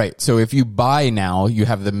opportunity. Right. So if you buy now, you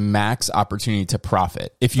have the max opportunity to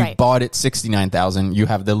profit. If you bought at 69,000, you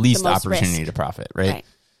have the least opportunity to profit, right?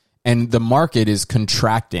 And the market is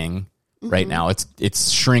contracting right now.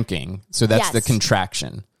 It's shrinking. So that's the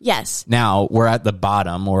contraction. Yes. Now we're at the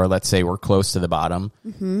bottom, or let's say we're close to the bottom.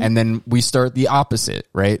 Mm-hmm. And then we start the opposite,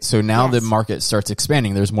 right? So now the market starts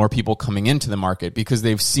expanding. There's more people coming into the market because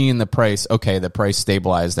they've seen the price. Okay, the price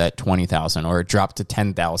stabilized at 20,000 or it dropped to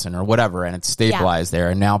 10,000 or whatever. And it's stabilized there.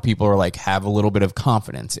 And now people are have a little bit of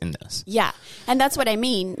confidence in this. Yeah. And that's what I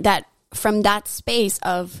mean, that from that space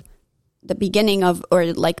of the beginning of,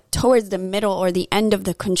 or towards the middle or the end of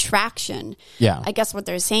the contraction. Yeah. I guess what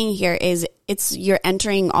they're saying here is you're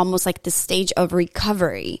entering almost the stage of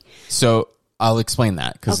recovery. So I'll explain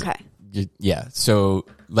that. Yeah. So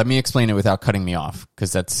let me explain it without cutting me off,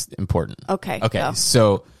 because that's important. Okay. Okay. Go.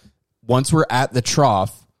 So once we're at the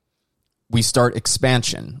trough, we start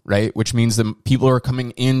expansion, right? Which means the people are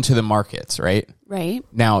coming into the markets, right? Right.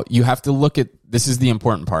 Now, you have to look at, this is the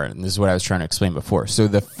important part, and this is what I was trying to explain before. So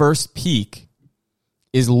the first peak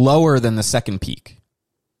is lower than the second peak.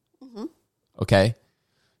 Mm-hmm. Okay?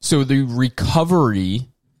 So the recovery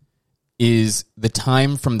is the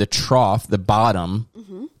time from the trough, the bottom,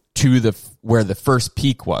 mm-hmm. to where the first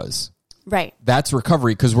peak was. Right. That's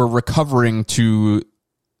recovery, because we're recovering to,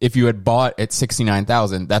 if you had bought at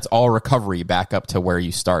 69,000, that's all recovery back up to where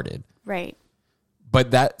you started. Right.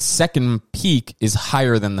 But that second peak is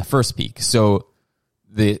higher than the first peak. So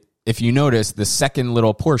if you notice, the second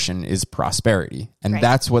little portion is prosperity. And right.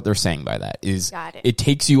 That's what they're saying by that is it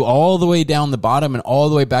takes you all the way down the bottom and all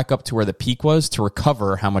the way back up to where the peak was to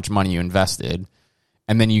recover how much money you invested.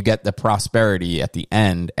 And then you get the prosperity at the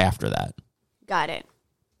end after that. Got it.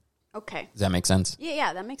 Okay. Does that make sense?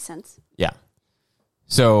 Yeah, that makes sense. Yeah.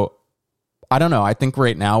 So I don't know. I think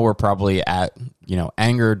right now we're probably at,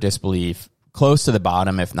 anger, disbelief, close to the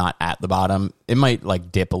bottom, if not at the bottom. It might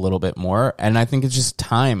like dip a little bit more. And I think it's just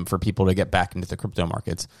time for people to get back into the crypto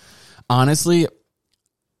markets. Honestly,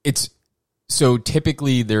 so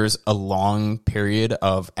typically there's a long period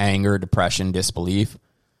of anger, depression, disbelief.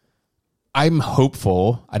 I'm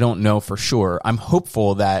hopeful, I don't know for sure, I'm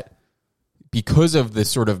hopeful that because of the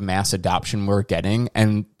sort of mass adoption we're getting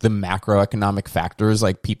and the macroeconomic factors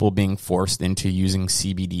like people being forced into using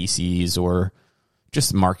CBDCs or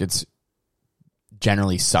just markets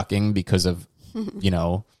generally sucking because of,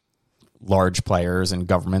 large players and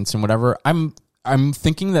governments and whatever, I'm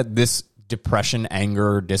thinking that this depression,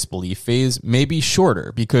 anger, disbelief phase may be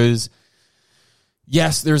shorter because,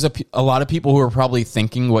 yes, there's a lot of people who are probably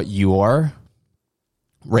thinking what you are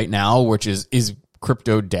right now, which is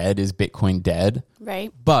crypto dead? Is Bitcoin dead?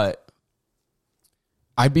 Right. But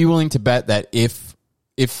I'd be willing to bet that if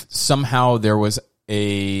somehow there was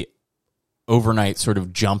a overnight sort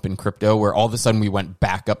of jump in crypto where all of a sudden we went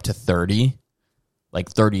back up to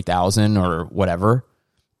 30,000 or whatever,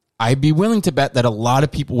 I'd be willing to bet that a lot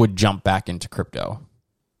of people would jump back into crypto.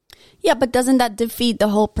 Yeah, but doesn't that defeat the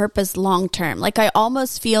whole purpose long term? Like, I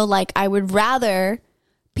almost feel like I would rather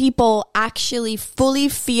people actually fully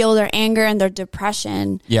feel their anger and their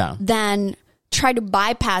depression than try to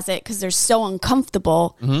bypass it because they're so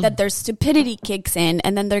uncomfortable that their stupidity kicks in,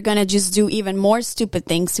 and then they're going to just do even more stupid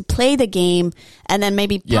things to play the game and then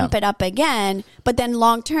maybe pump it up again. But then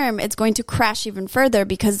long term, it's going to crash even further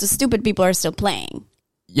because the stupid people are still playing.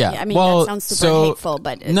 Yeah. I mean, that sounds super hateful,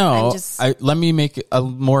 but let me make a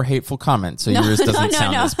more hateful comment so yours doesn't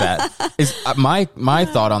sound as bad. My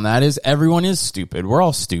thought on that is everyone is stupid. We're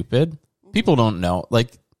all stupid. People don't know.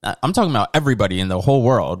 Like, I'm talking about everybody in the whole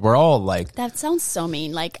world. We're all like... That sounds so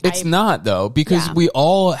mean. Like, it's not, though, because we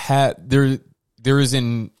all have... There is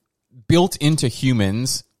built into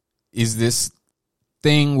humans is this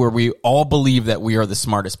thing where we all believe that we are the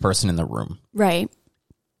smartest person in the room. Right.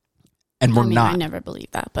 And we're not. I never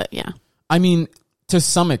believed that, but yeah. I mean, to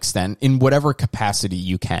some extent, in whatever capacity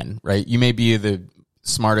you can, right? You may be the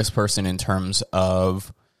smartest person in terms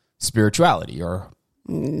of spirituality or...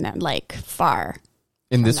 Like, far.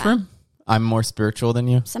 In this room? I'm more spiritual than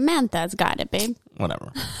you? Samantha's got it, babe.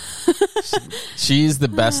 Whatever. She's the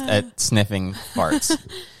best at sniffing farts.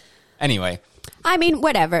 Anyway. I mean,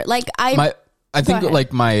 whatever. Like, I think,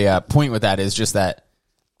 like, my point with that is just that...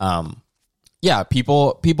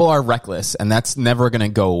 people are reckless, and that's never going to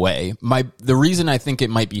go away. The reason I think it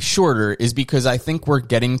might be shorter is because I think we're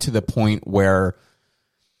getting to the point where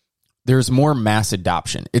there's more mass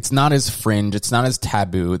adoption. It's not as fringe. It's not as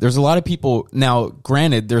taboo. There's a lot of people now,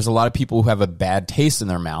 granted, there's a lot of people who have a bad taste in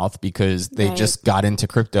their mouth because they just got into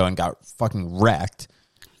crypto and got fucking wrecked.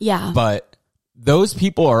 Yeah. But those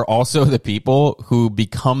people are also the people who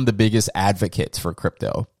become the biggest advocates for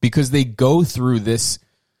crypto because they go through this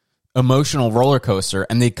emotional roller coaster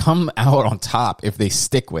and they come out on top if they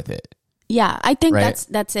stick with it. Yeah, I think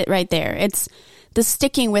that's it right there. It's the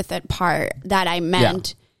sticking with it part that I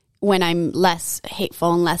meant when I'm less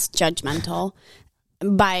hateful and less judgmental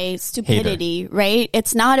by stupidity, right?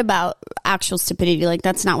 It's not about actual stupidity. Like,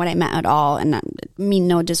 that's not what I meant at all. And I mean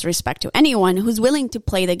no disrespect to anyone who's willing to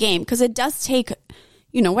play the game, because it does take,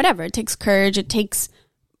 whatever. It takes courage. It takes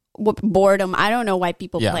boredom. I don't know why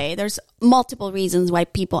people play. There's multiple reasons why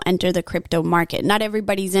people enter the crypto market. Not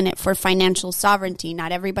everybody's in it for financial sovereignty.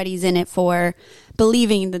 Not everybody's in it for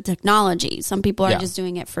believing in the technology. Some people are just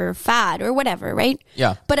doing it for fad or whatever, right?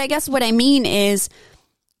 Yeah. But I guess what I mean is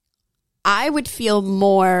I would feel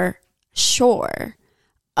more sure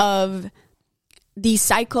of the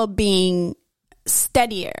cycle being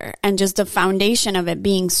steadier and just the foundation of it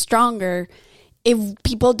being stronger if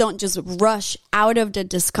people don't just rush out of the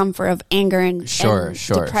discomfort of anger and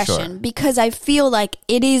depression, because I feel like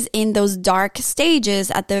it is in those dark stages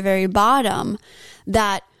at the very bottom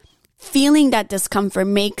that feeling that discomfort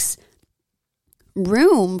makes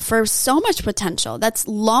room for so much potential. That's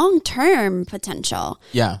long-term potential.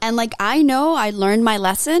 Yeah. And like, I know I learned my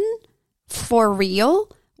lesson for real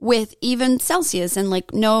with even Celsius, and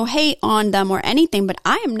like, no hate on them or anything, but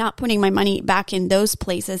I am not putting my money back in those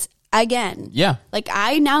places again. Yeah. Like,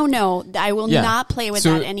 I now know that I will not play with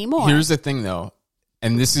that anymore. Here's the thing though,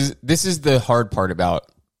 and this is the hard part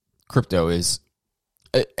about crypto, is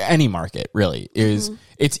any market really, is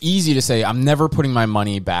it's easy to say I'm never putting my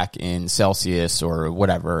money back in Celsius or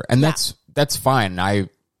whatever, and that's fine. I'm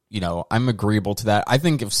agreeable to that. I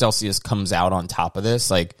think if Celsius comes out on top of this,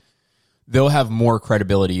 like, they'll have more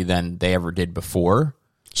credibility than they ever did before.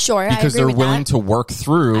 Sure, because they're willing to work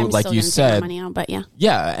through, like you said. Money out, but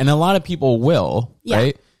yeah, and a lot of people will,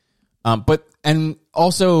 right? But and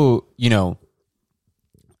also,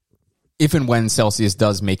 if and when Celsius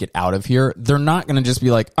does make it out of here, they're not going to just be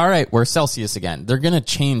like, all right, we're Celsius again. They're going to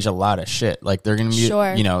change a lot of shit. Like, they're going to be,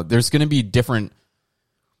 there's going to be different.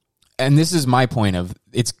 And this is my point of,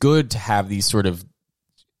 it's good to have these sort of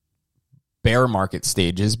bear market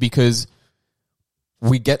stages, because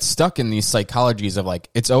we get stuck in these psychologies of like,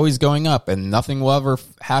 it's always going up and nothing will ever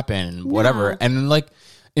happen, whatever. And like,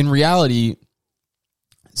 in reality,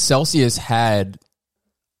 Celsius had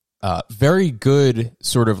very good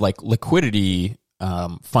sort of like liquidity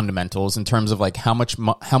fundamentals in terms of like how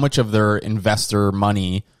much of their investor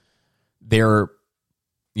money they're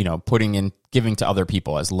giving to other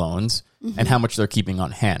people as loans, and how much they're keeping on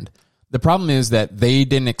hand. The problem is that they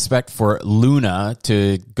didn't expect for Luna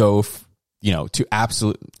to go to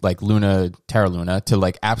absolute, like Terra Luna to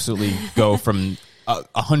like absolutely go from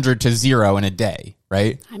 100 to 0 in a day,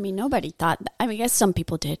 right? I mean, nobody thought that. I guess some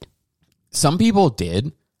people did. Some people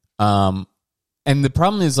did. And the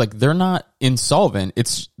problem is, like, they're not insolvent.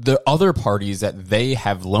 It's the other parties that they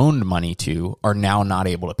have loaned money to are now not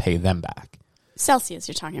able to pay them back. Celsius,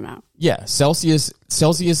 you're talking about. Yeah, Celsius,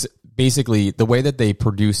 basically, the way that they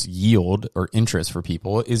produce yield or interest for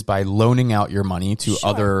people is by loaning out your money to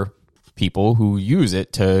other people who use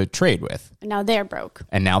it to trade with. And now they're broke.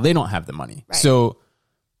 And now they don't have the money. Right. So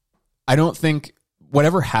I don't think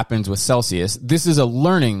whatever happens with Celsius, this is a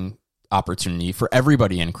learning opportunity for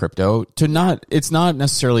everybody in crypto it's not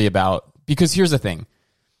necessarily about, because here's the thing.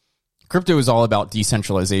 Crypto is all about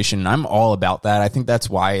decentralization. I'm all about that. I think that's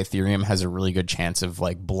why Ethereum has a really good chance of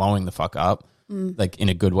like blowing the fuck up, like in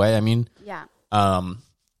a good way. I mean,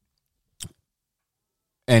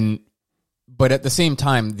 but at the same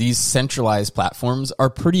time, these centralized platforms are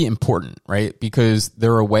pretty important, right? Because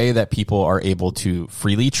they're a way that people are able to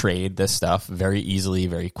freely trade this stuff very easily,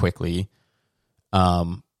 very quickly.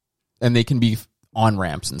 And they can be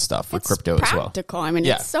on-ramps and stuff for crypto as well. Practical. I mean,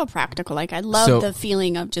 it's so practical. Like, I love the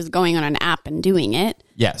feeling of just going on an app and doing it.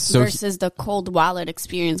 Yes. Versus the cold wallet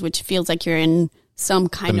experience, which feels like you're in some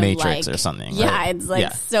kind of Matrix or something. Yeah, right? it's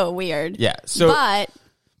like so weird. Yeah. But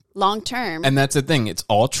long term. And that's the thing. It's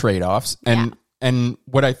all trade-offs. And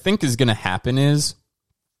what I think is going to happen is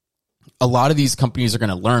a lot of these companies are going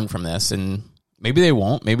to learn from this, and maybe they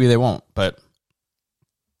won't, but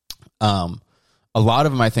a lot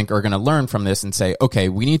of them, I think, are going to learn from this and say, okay,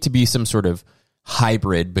 we need to be some sort of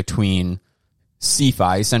hybrid between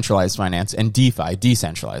CeFi, centralized finance, and DeFi,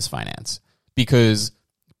 decentralized finance, because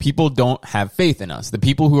people don't have faith in us. The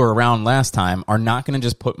people who were around last time are not going to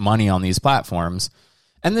just put money on these platforms.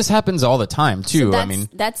 And this happens all the time, too. So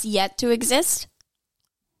that's yet to exist?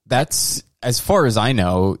 That's, as far as I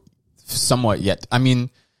know, somewhat yet. I mean,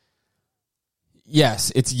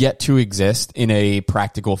 yes, it's yet to exist in a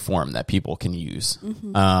practical form that people can use.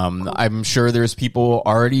 Cool. I'm sure there's people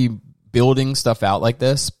already building stuff out like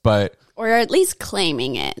this, but... Or at least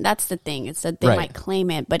claiming it. That's the thing. It's that they might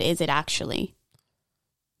claim it, but is it actually?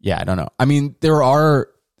 Yeah, I don't know. I mean, there's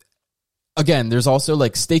also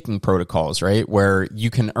like staking protocols, right? Where you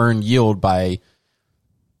can earn yield by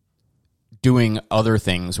doing other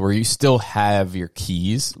things where you still have your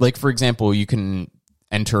keys. Like, for example, you can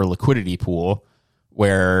enter a liquidity pool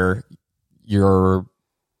where you're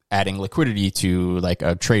adding liquidity to like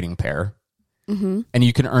a trading pair, and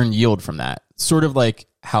you can earn yield from that. Sort of like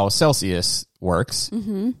how Celsius works,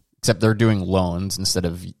 except they're doing loans instead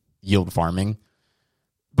of yield farming.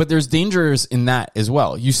 But there's dangers in that as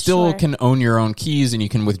well. You still can own your own keys and you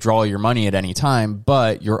can withdraw your money at any time,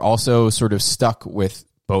 but you're also sort of stuck with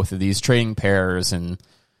both of these trading pairs, and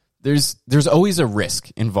there's always a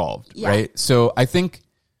risk involved, right? So I think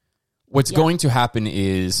what's going to happen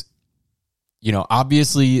is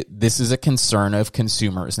obviously this is a concern of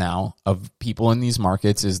consumers now, of people in these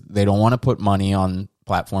markets, is they don't want to put money on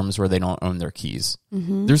platforms where they don't own their keys.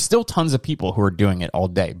 There's still tons of people who are doing it all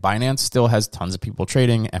day. Binance still has tons of people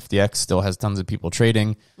trading. FTX still has tons of people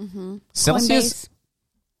trading.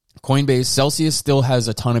 Coinbase, Celsius still has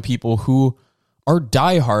a ton of people who are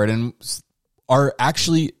diehard and are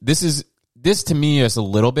actually, this to me is a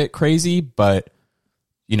little bit crazy, but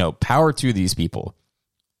power to these people.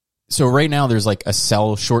 So right now there's like a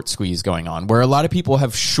sell short squeeze going on where a lot of people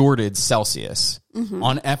have shorted Celsius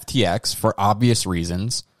on FTX for obvious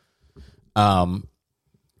reasons. And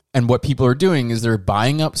what people are doing is they're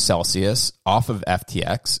buying up Celsius off of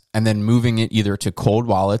FTX and then moving it either to cold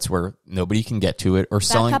wallets where nobody can get to it, or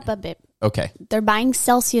selling. Back up a bit. Okay. They're buying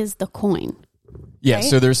Celsius, the coin. Yeah. Right?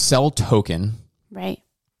 So there's Cell token. Right.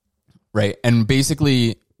 Right. And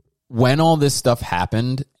basically when all this stuff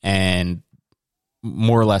happened, and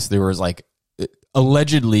more or less there was like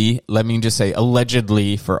allegedly, let me just say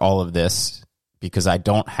allegedly for all of this, because I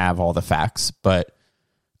don't have all the facts, but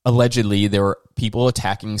allegedly there were people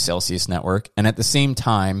attacking Celsius Network, and at the same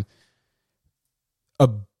time a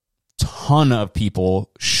ton of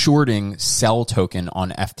people shorting Cell token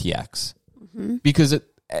on FTX because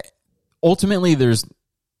ultimately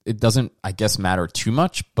it doesn't, I guess, matter too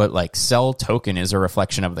much, but like Cell token is a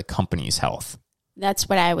reflection of the company's health. That's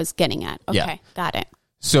what I was getting at. Okay, yeah. Got it.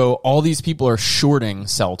 So all these people are shorting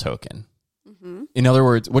Cell token. In other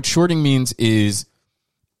words, what shorting means is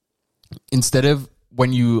instead of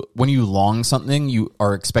when you long something, you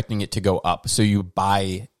are expecting it to go up. So you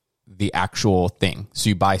buy the actual thing. So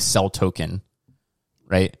you buy Cell token,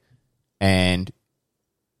 right? And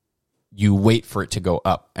you wait for it to go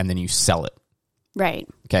up and then you sell it. Right.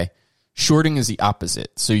 Okay. Shorting is the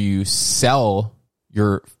opposite. So you're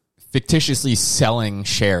fictitiously selling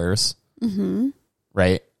shares,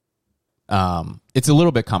 right? It's a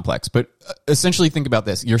little bit complex, but essentially think about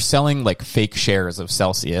this. You're selling like fake shares of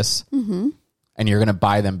Celsius and you're going to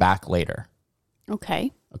buy them back later.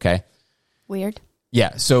 Okay. Weird.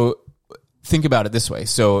 Yeah. So think about it this way.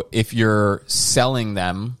 So if you're selling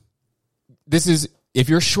them, if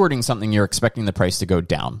you're shorting something, you're expecting the price to go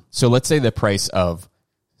down. So let's say the price of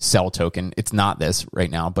Cell token, it's not this right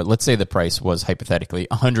now, but let's say the price was hypothetically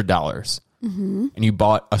 $100 and you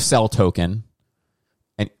bought a Cell token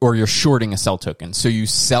or you're shorting a Cell token. So you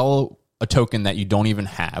sell a token that you don't even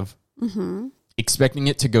have, expecting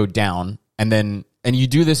it to go down. And you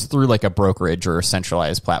do this through like a brokerage or a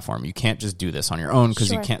centralized platform. You can't just do this on your own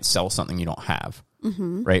because you can't sell something you don't have,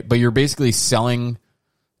 right? But you're basically selling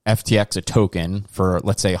FTX a token for,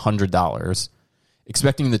 let's say, $100,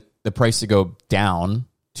 expecting the price to go down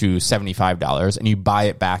to $75, and you buy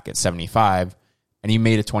it back at $75, and you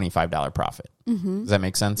made a $25 profit. Does that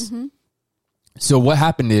make sense? So what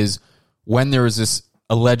happened is when there was this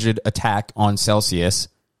alleged attack on Celsius,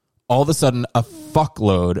 all of a sudden a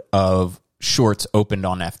fuckload of shorts opened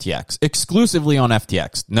on FTX, exclusively on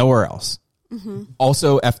FTX, nowhere else.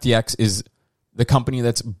 Also, FTX is the company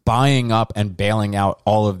that's buying up and bailing out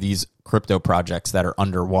all of these crypto projects that are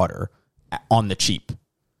underwater on the cheap.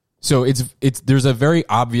 So there's a very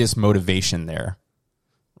obvious motivation there,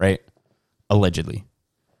 right? Allegedly.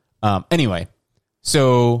 Anyway,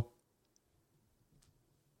 so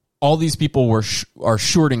all these people are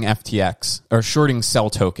shorting FTX or shorting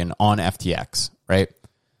Cell token on FTX, right?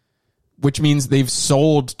 Which means they've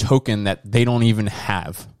sold token that they don't even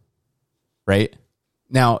have, right?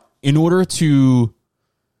 Now, in order to,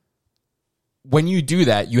 when you do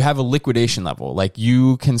that, you have a liquidation level. Like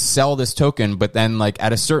you can sell this token, but then like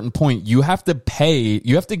at a certain point, you have to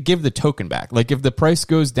give the token back. Like if the price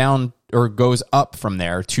goes down or goes up from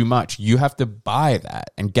there too much, you have to buy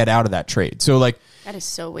that and get out of that trade. So like, that is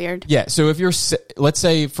so weird. Yeah. So if let's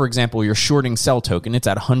say, for example, you're shorting Cell token, it's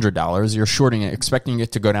at $100. You're shorting it, expecting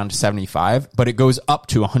it to go down to 75, but it goes up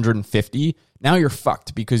to 150. Now you're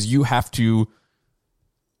fucked because you have to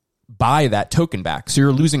buy that token back. So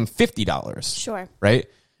you're losing $50. Sure. Right?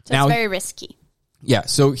 So now, it's very risky. Yeah.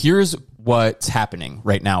 So here's what's happening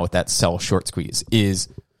right now with that Cell short squeeze is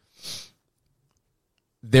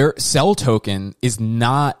their Cell token there's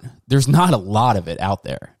not a lot of it out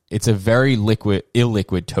there. It's a very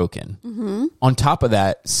illiquid token. On top of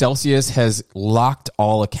that, Celsius has locked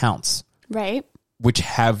all accounts. Right. Which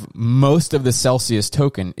have most of the Celsius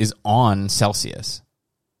token is on Celsius.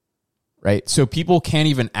 Right? So people can't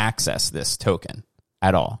even access this token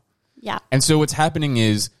at all. Yeah. And so what's happening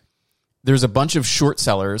is there's a bunch of short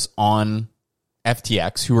sellers on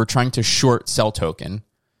FTX who are trying to short Cell token,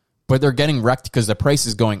 but they're getting wrecked because the price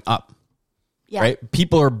is going up. Yeah. Right?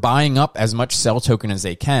 People are buying up as much Cell token as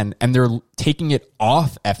they can, and they're taking it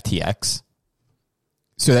off FTX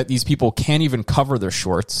so that these people can't even cover their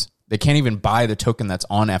shorts. They can't even buy the token that's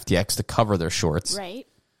on FTX to cover their shorts. Right.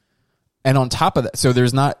 And on top of that, so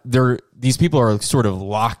these people are sort of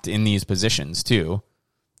locked in these positions too,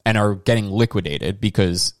 and are getting liquidated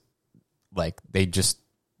because like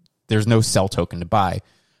there's no sell token to buy.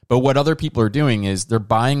 But what other people are doing is they're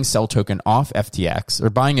buying sell token off FTX,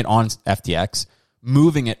 they're buying it on FTX,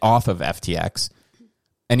 moving it off of FTX,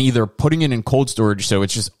 and either putting it in cold storage so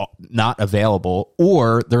it's just not available,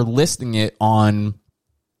 or they're listing it on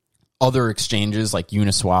other exchanges like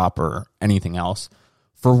Uniswap or anything else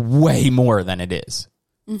for way more than it is,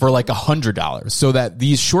 for like $100, so that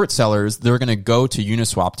these short sellers, they're going to go to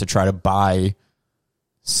Uniswap to try to buy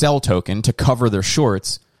sell token to cover their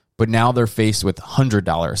shorts, but now they're faced with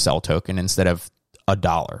 $100 sell token instead of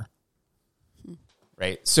 $1.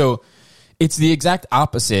 Right? So it's the exact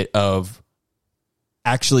opposite of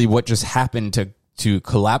actually what just happened to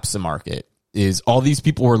collapse the market. Is all these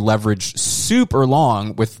people were leveraged super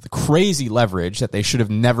long with crazy leverage that they should have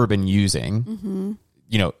never been using. Mm-hmm.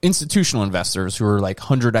 You know, institutional investors who are like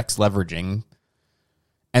 100x leveraging.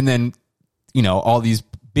 And then, you know, all these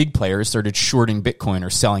big players started shorting Bitcoin or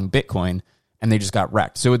selling Bitcoin, and they just got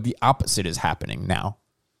wrecked. So the opposite is happening now.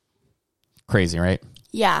 Crazy, right?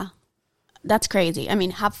 Yeah, that's crazy. I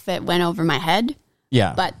mean, half of it went over my head.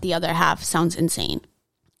 Yeah. But the other half sounds insane.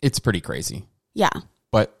 It's pretty crazy. Yeah.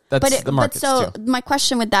 But that's the markets too. My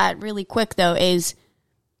question with that really quick, though, is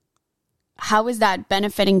how is that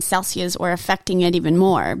benefiting Celsius or affecting it even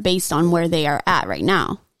more based on where they are at right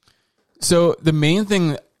now? So the main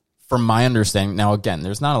thing, from my understanding, now again,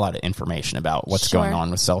 there's not a lot of information about what's going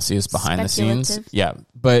on with Celsius behind the scenes. Yeah.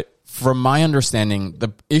 But from my understanding, the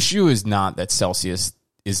issue is not that Celsius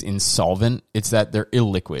is insolvent. It's that they're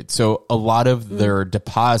illiquid. So a lot of their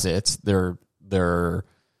deposits, a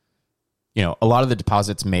lot of the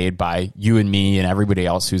deposits made by you and me and everybody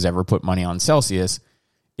else who's ever put money on Celsius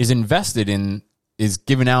is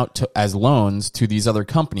given out as loans to these other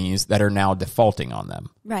companies that are now defaulting on them.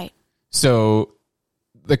 Right. So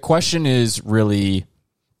the question is really,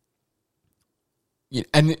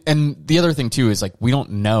 and the other thing too is like, we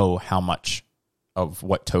don't know how much of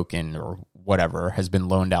what token or whatever has been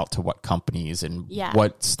loaned out to what companies and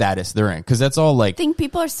what status they're in. Because that's all like... Think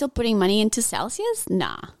people are still putting money into Celsius?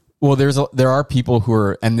 Nah. Well, there are people who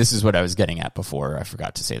are, and this is what I was getting at before. I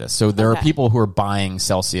forgot to say this. So there are people who are buying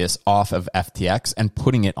Celsius off of FTX and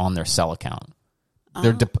putting it on their sell account.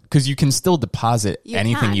 Because you can still deposit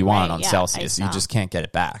anything you want on Celsius. You just can't get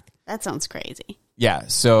it back. That sounds crazy. Yeah.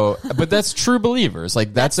 So, but that's true believers.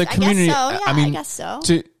 Like that's a community. I guess so.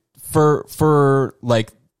 For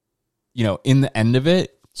like, you know, in the end of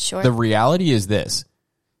it, the reality is this: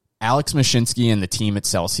 Alex Mashinsky and the team at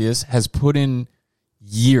Celsius has put in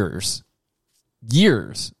years,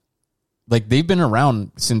 like they've been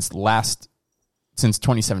around since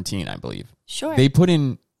 2017, I believe. Sure. They put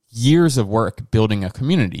in years of work building a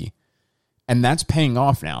community, and that's paying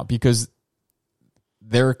off now because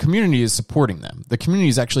their community is supporting them. The community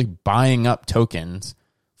is actually buying up tokens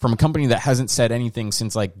from a company that hasn't said anything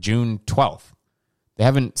since like June 12th. They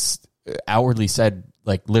haven't outwardly said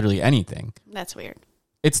like literally anything. That's weird.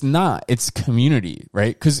 It's not. It's community,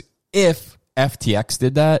 right? Because if FTX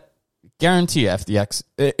did that, guarantee FTX,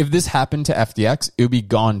 if this happened to FTX, it would be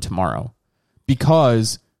gone tomorrow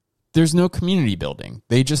because there's no community building.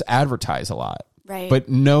 They just advertise a lot. Right. But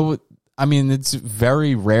it's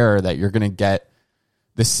very rare that you're going to get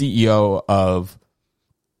the CEO of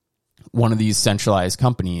one of these centralized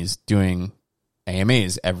companies doing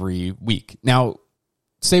AMAs every week. Now,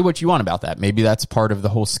 say what you want about that. Maybe that's part of the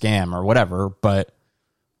whole scam or whatever, but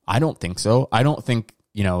I don't think so. I don't think,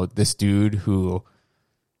 you know, this dude who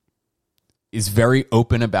is very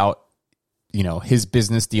open about, you know, his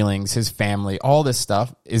business dealings, his family, all this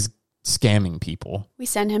stuff is scamming people. We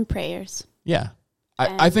send him prayers. Yeah.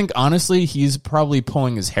 I think, honestly, he's probably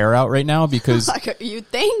pulling his hair out right now because... You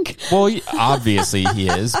think? Well, obviously he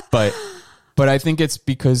is, but I think it's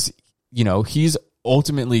because, you know, he's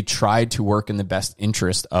ultimately tried to work in the best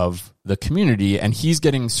interest of the community, and he's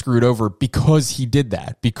getting screwed over because he did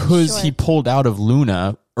that, because he pulled out of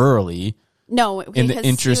Luna early. No, in the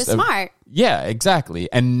interest he was smart. Yeah,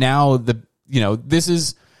 exactly. And now this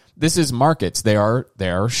is markets. They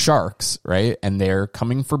are sharks, right? And they're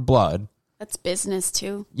coming for blood. That's business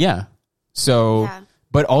too. Yeah. So,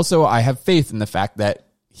 but also I have faith in the fact that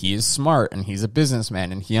he is smart and he's a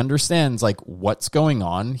businessman and he understands like what's going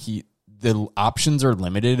on. The options are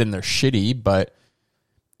limited and they're shitty, but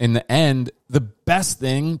in the end, the best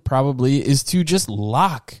thing probably is to just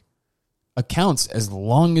lock accounts as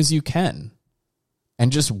long as you can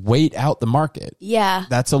and just wait out the market. Yeah.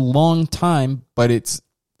 That's a long time, but it's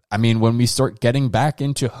I mean, when we start getting back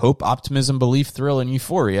into hope, optimism, belief, thrill, and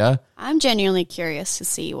euphoria. I'm genuinely curious to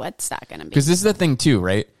see what's that going to be. Because this is the thing too,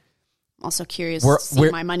 right? I'm also curious to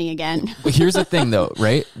see my money again. Here's the thing though,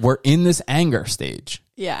 right? We're in this anger stage.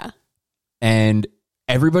 Yeah. And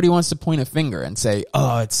everybody wants to point a finger and say,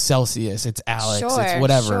 oh, it's Celsius, it's Alex, it's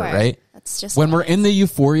whatever, right? That's just when we're in the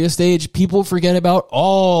euphoria stage, people forget about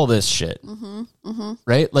all this shit,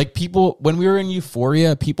 right? Like people, when we were in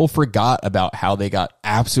euphoria, people forgot about how they got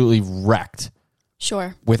absolutely wrecked.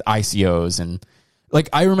 Sure. With ICOs. And like,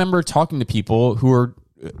 I remember talking to people who were,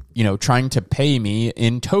 trying to pay me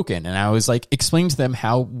in token. And I was like, explaining to them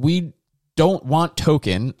how we don't want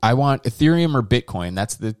token. I want Ethereum or Bitcoin.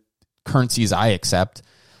 That's the currencies I accept,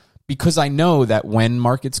 because I know that when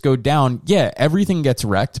markets go down, everything gets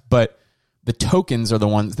wrecked, but the tokens are the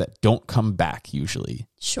ones that don't come back usually.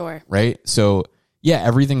 Sure. Right? So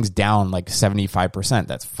everything's down like 75%.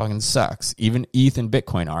 That fucking sucks. Even ETH and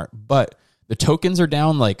Bitcoin are, but the tokens are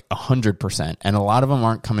down like 100%, and a lot of them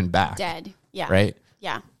aren't coming back. Dead. Yeah. Right?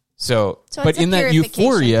 Yeah. So but it's in that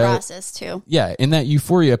euphoria process too. Yeah, in that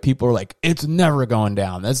euphoria, people are like, it's never going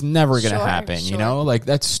down. That's never going to happen. Sure. Like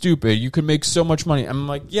that's stupid. You could make so much money. I'm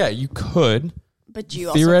like, yeah, you could. But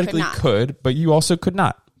you theoretically also could, but you also could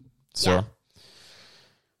not. So, yeah.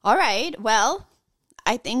 All right. Well,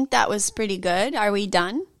 I think that was pretty good. Are we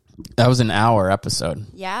done? That was an hour episode.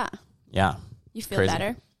 Yeah. Yeah. You feel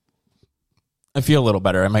better? I feel a little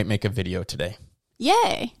better. I might make a video today.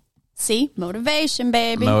 Yay. See? Motivation,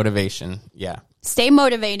 baby. Motivation. Yeah. Stay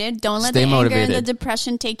motivated. Don't let the anger and the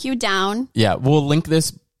depression take you down. Yeah. We'll link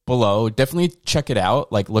this below. Definitely check it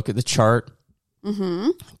out. Like, look at the chart.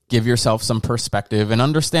 Give yourself some perspective and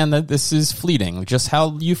understand that this is fleeting. Just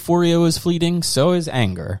how euphoria is fleeting, so is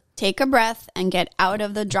anger. Take a breath and get out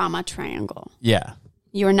of the drama triangle. Yeah.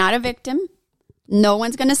 You are not a victim. No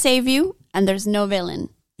one's going to save you, and there's no villain.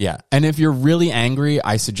 Yeah. And if you're really angry,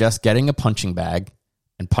 I suggest getting a punching bag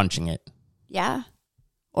and punching it. Yeah.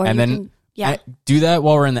 Do that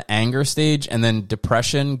while we're in the anger stage, and then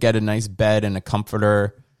depression, get a nice bed and a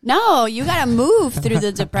comforter. No, you got to move through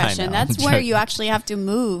the depression. That's where you actually have to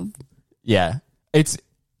move. Yeah. It's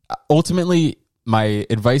ultimately, my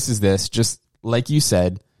advice is this, just like you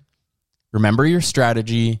said, remember your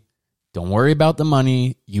strategy. Don't worry about the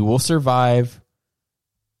money. You will survive.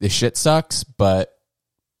 This shit sucks, but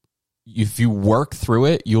if you work through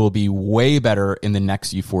it, you will be way better in the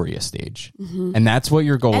next euphoria stage. And that's what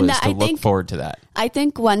your goal is, to look forward to that. I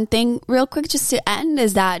think one thing real quick just to end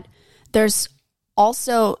is that there's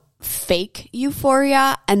also fake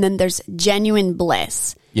euphoria and then there's genuine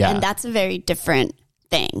bliss. Yeah. And that's a very different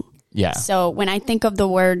thing. Yeah. So when I think of the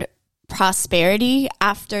word prosperity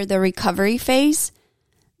after the recovery phase,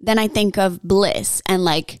 then I think of bliss and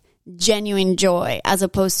like genuine joy as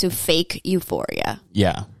opposed to fake euphoria.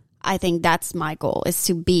 Yeah. I think that's my goal, is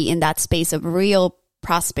to be in that space of real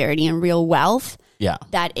prosperity and real wealth. Yeah.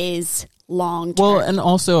 That is long term. Well, and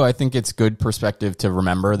also I think it's good perspective to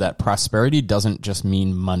remember that prosperity doesn't just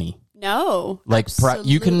mean money. No. Like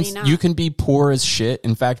you can be poor as shit.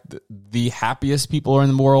 In fact, the happiest people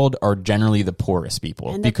in the world are generally the poorest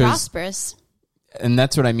people, and they're prosperous. And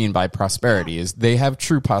that's what I mean by prosperity, is they have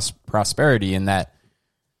true prosperity in that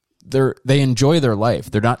they enjoy their life.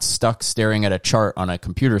 They're not stuck staring at a chart on a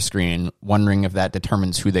computer screen wondering if that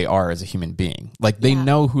determines who they are as a human being. Like they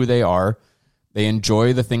know who they are. They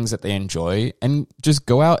enjoy the things that they enjoy, and just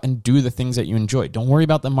go out and do the things that you enjoy. Don't worry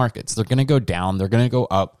about the markets. They're going to go down. They're going to go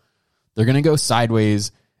up. They're going to go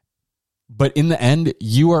sideways. But in the end,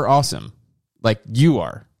 you are awesome. Like you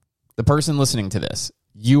are. The person listening to this,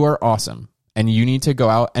 you are awesome. And you need to go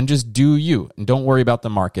out and just do you. And don't worry about the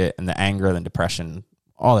market and the anger and the depression,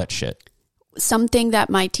 all that shit. Something that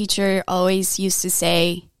my teacher always used to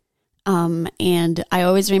say, and I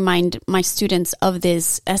always remind my students of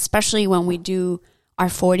this, especially when we do our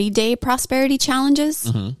 40-day prosperity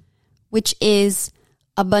challenges, which is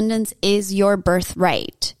abundance is your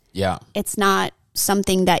birthright. Yeah. It's not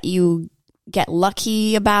something that you get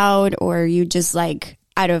lucky about or you just like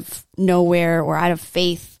out of nowhere or out of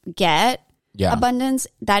faith get. Yeah. Abundance,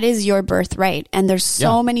 that is your birthright. And there's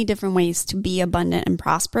so many different ways to be abundant and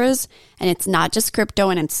prosperous. And it's not just crypto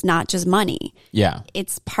and it's not just money. Yeah.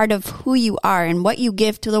 It's part of who you are, and what you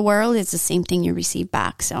give to the world is the same thing you receive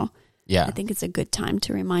back. So yeah, I think it's a good time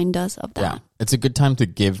to remind us of that. Yeah. It's a good time to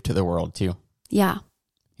give to the world too. Yeah.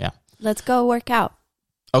 Yeah. Let's go work out.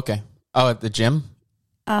 Okay. Oh, at the gym?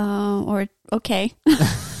 Or okay.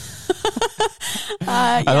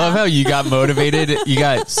 I love how you got motivated. You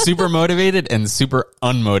got super motivated and super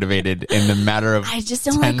unmotivated in the matter of I just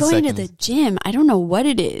don't like going to the gym. I don't know what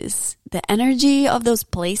it is. The energy of those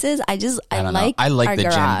places. I like the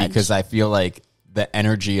garage. gym because I feel like the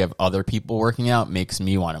energy of other people working out makes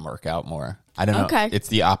me want to work out more. I don't know. Okay. It's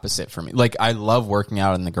the opposite for me. Like, I love working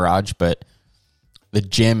out in the garage, but the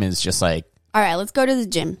gym is just like... All right, let's go to the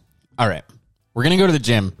gym. All right. We're going to go to the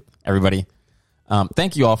gym, everybody.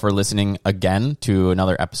 Thank you all for listening again to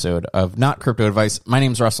another episode of Not Crypto Advice. My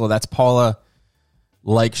name's Russell. That's Paula.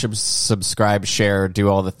 Like, subscribe, share, do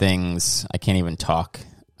all the things. I can't even talk.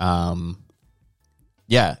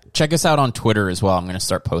 Yeah, check us out on Twitter as well. I'm going to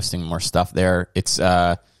start posting more stuff there. It's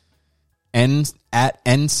at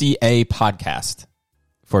NCA Podcast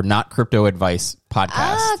for Not Crypto Advice Podcast.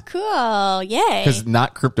 Ah, cool. Yay. Because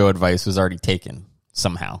Not Crypto Advice was already taken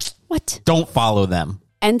somehow. What? Don't follow them.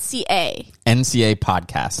 NCA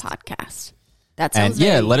Podcast. That sounds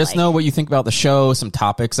and let us know what you think about the show, some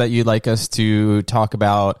topics that you'd like us to talk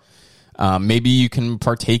about. Maybe you can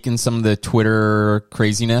partake in some of the Twitter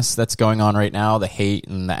craziness that's going on right now, the hate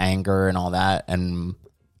and the anger and all that, and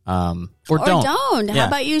or don't. Yeah. How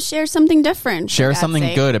about you share something different? Share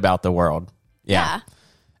something good about the world. Yeah.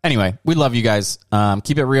 Anyway, we love you guys.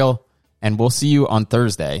 Keep it real, and we'll see you on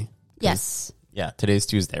Thursday. Yes. Yeah, today's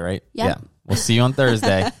Tuesday, right? Yep. Yeah. We'll see you on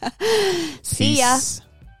Thursday. See ya. Peace.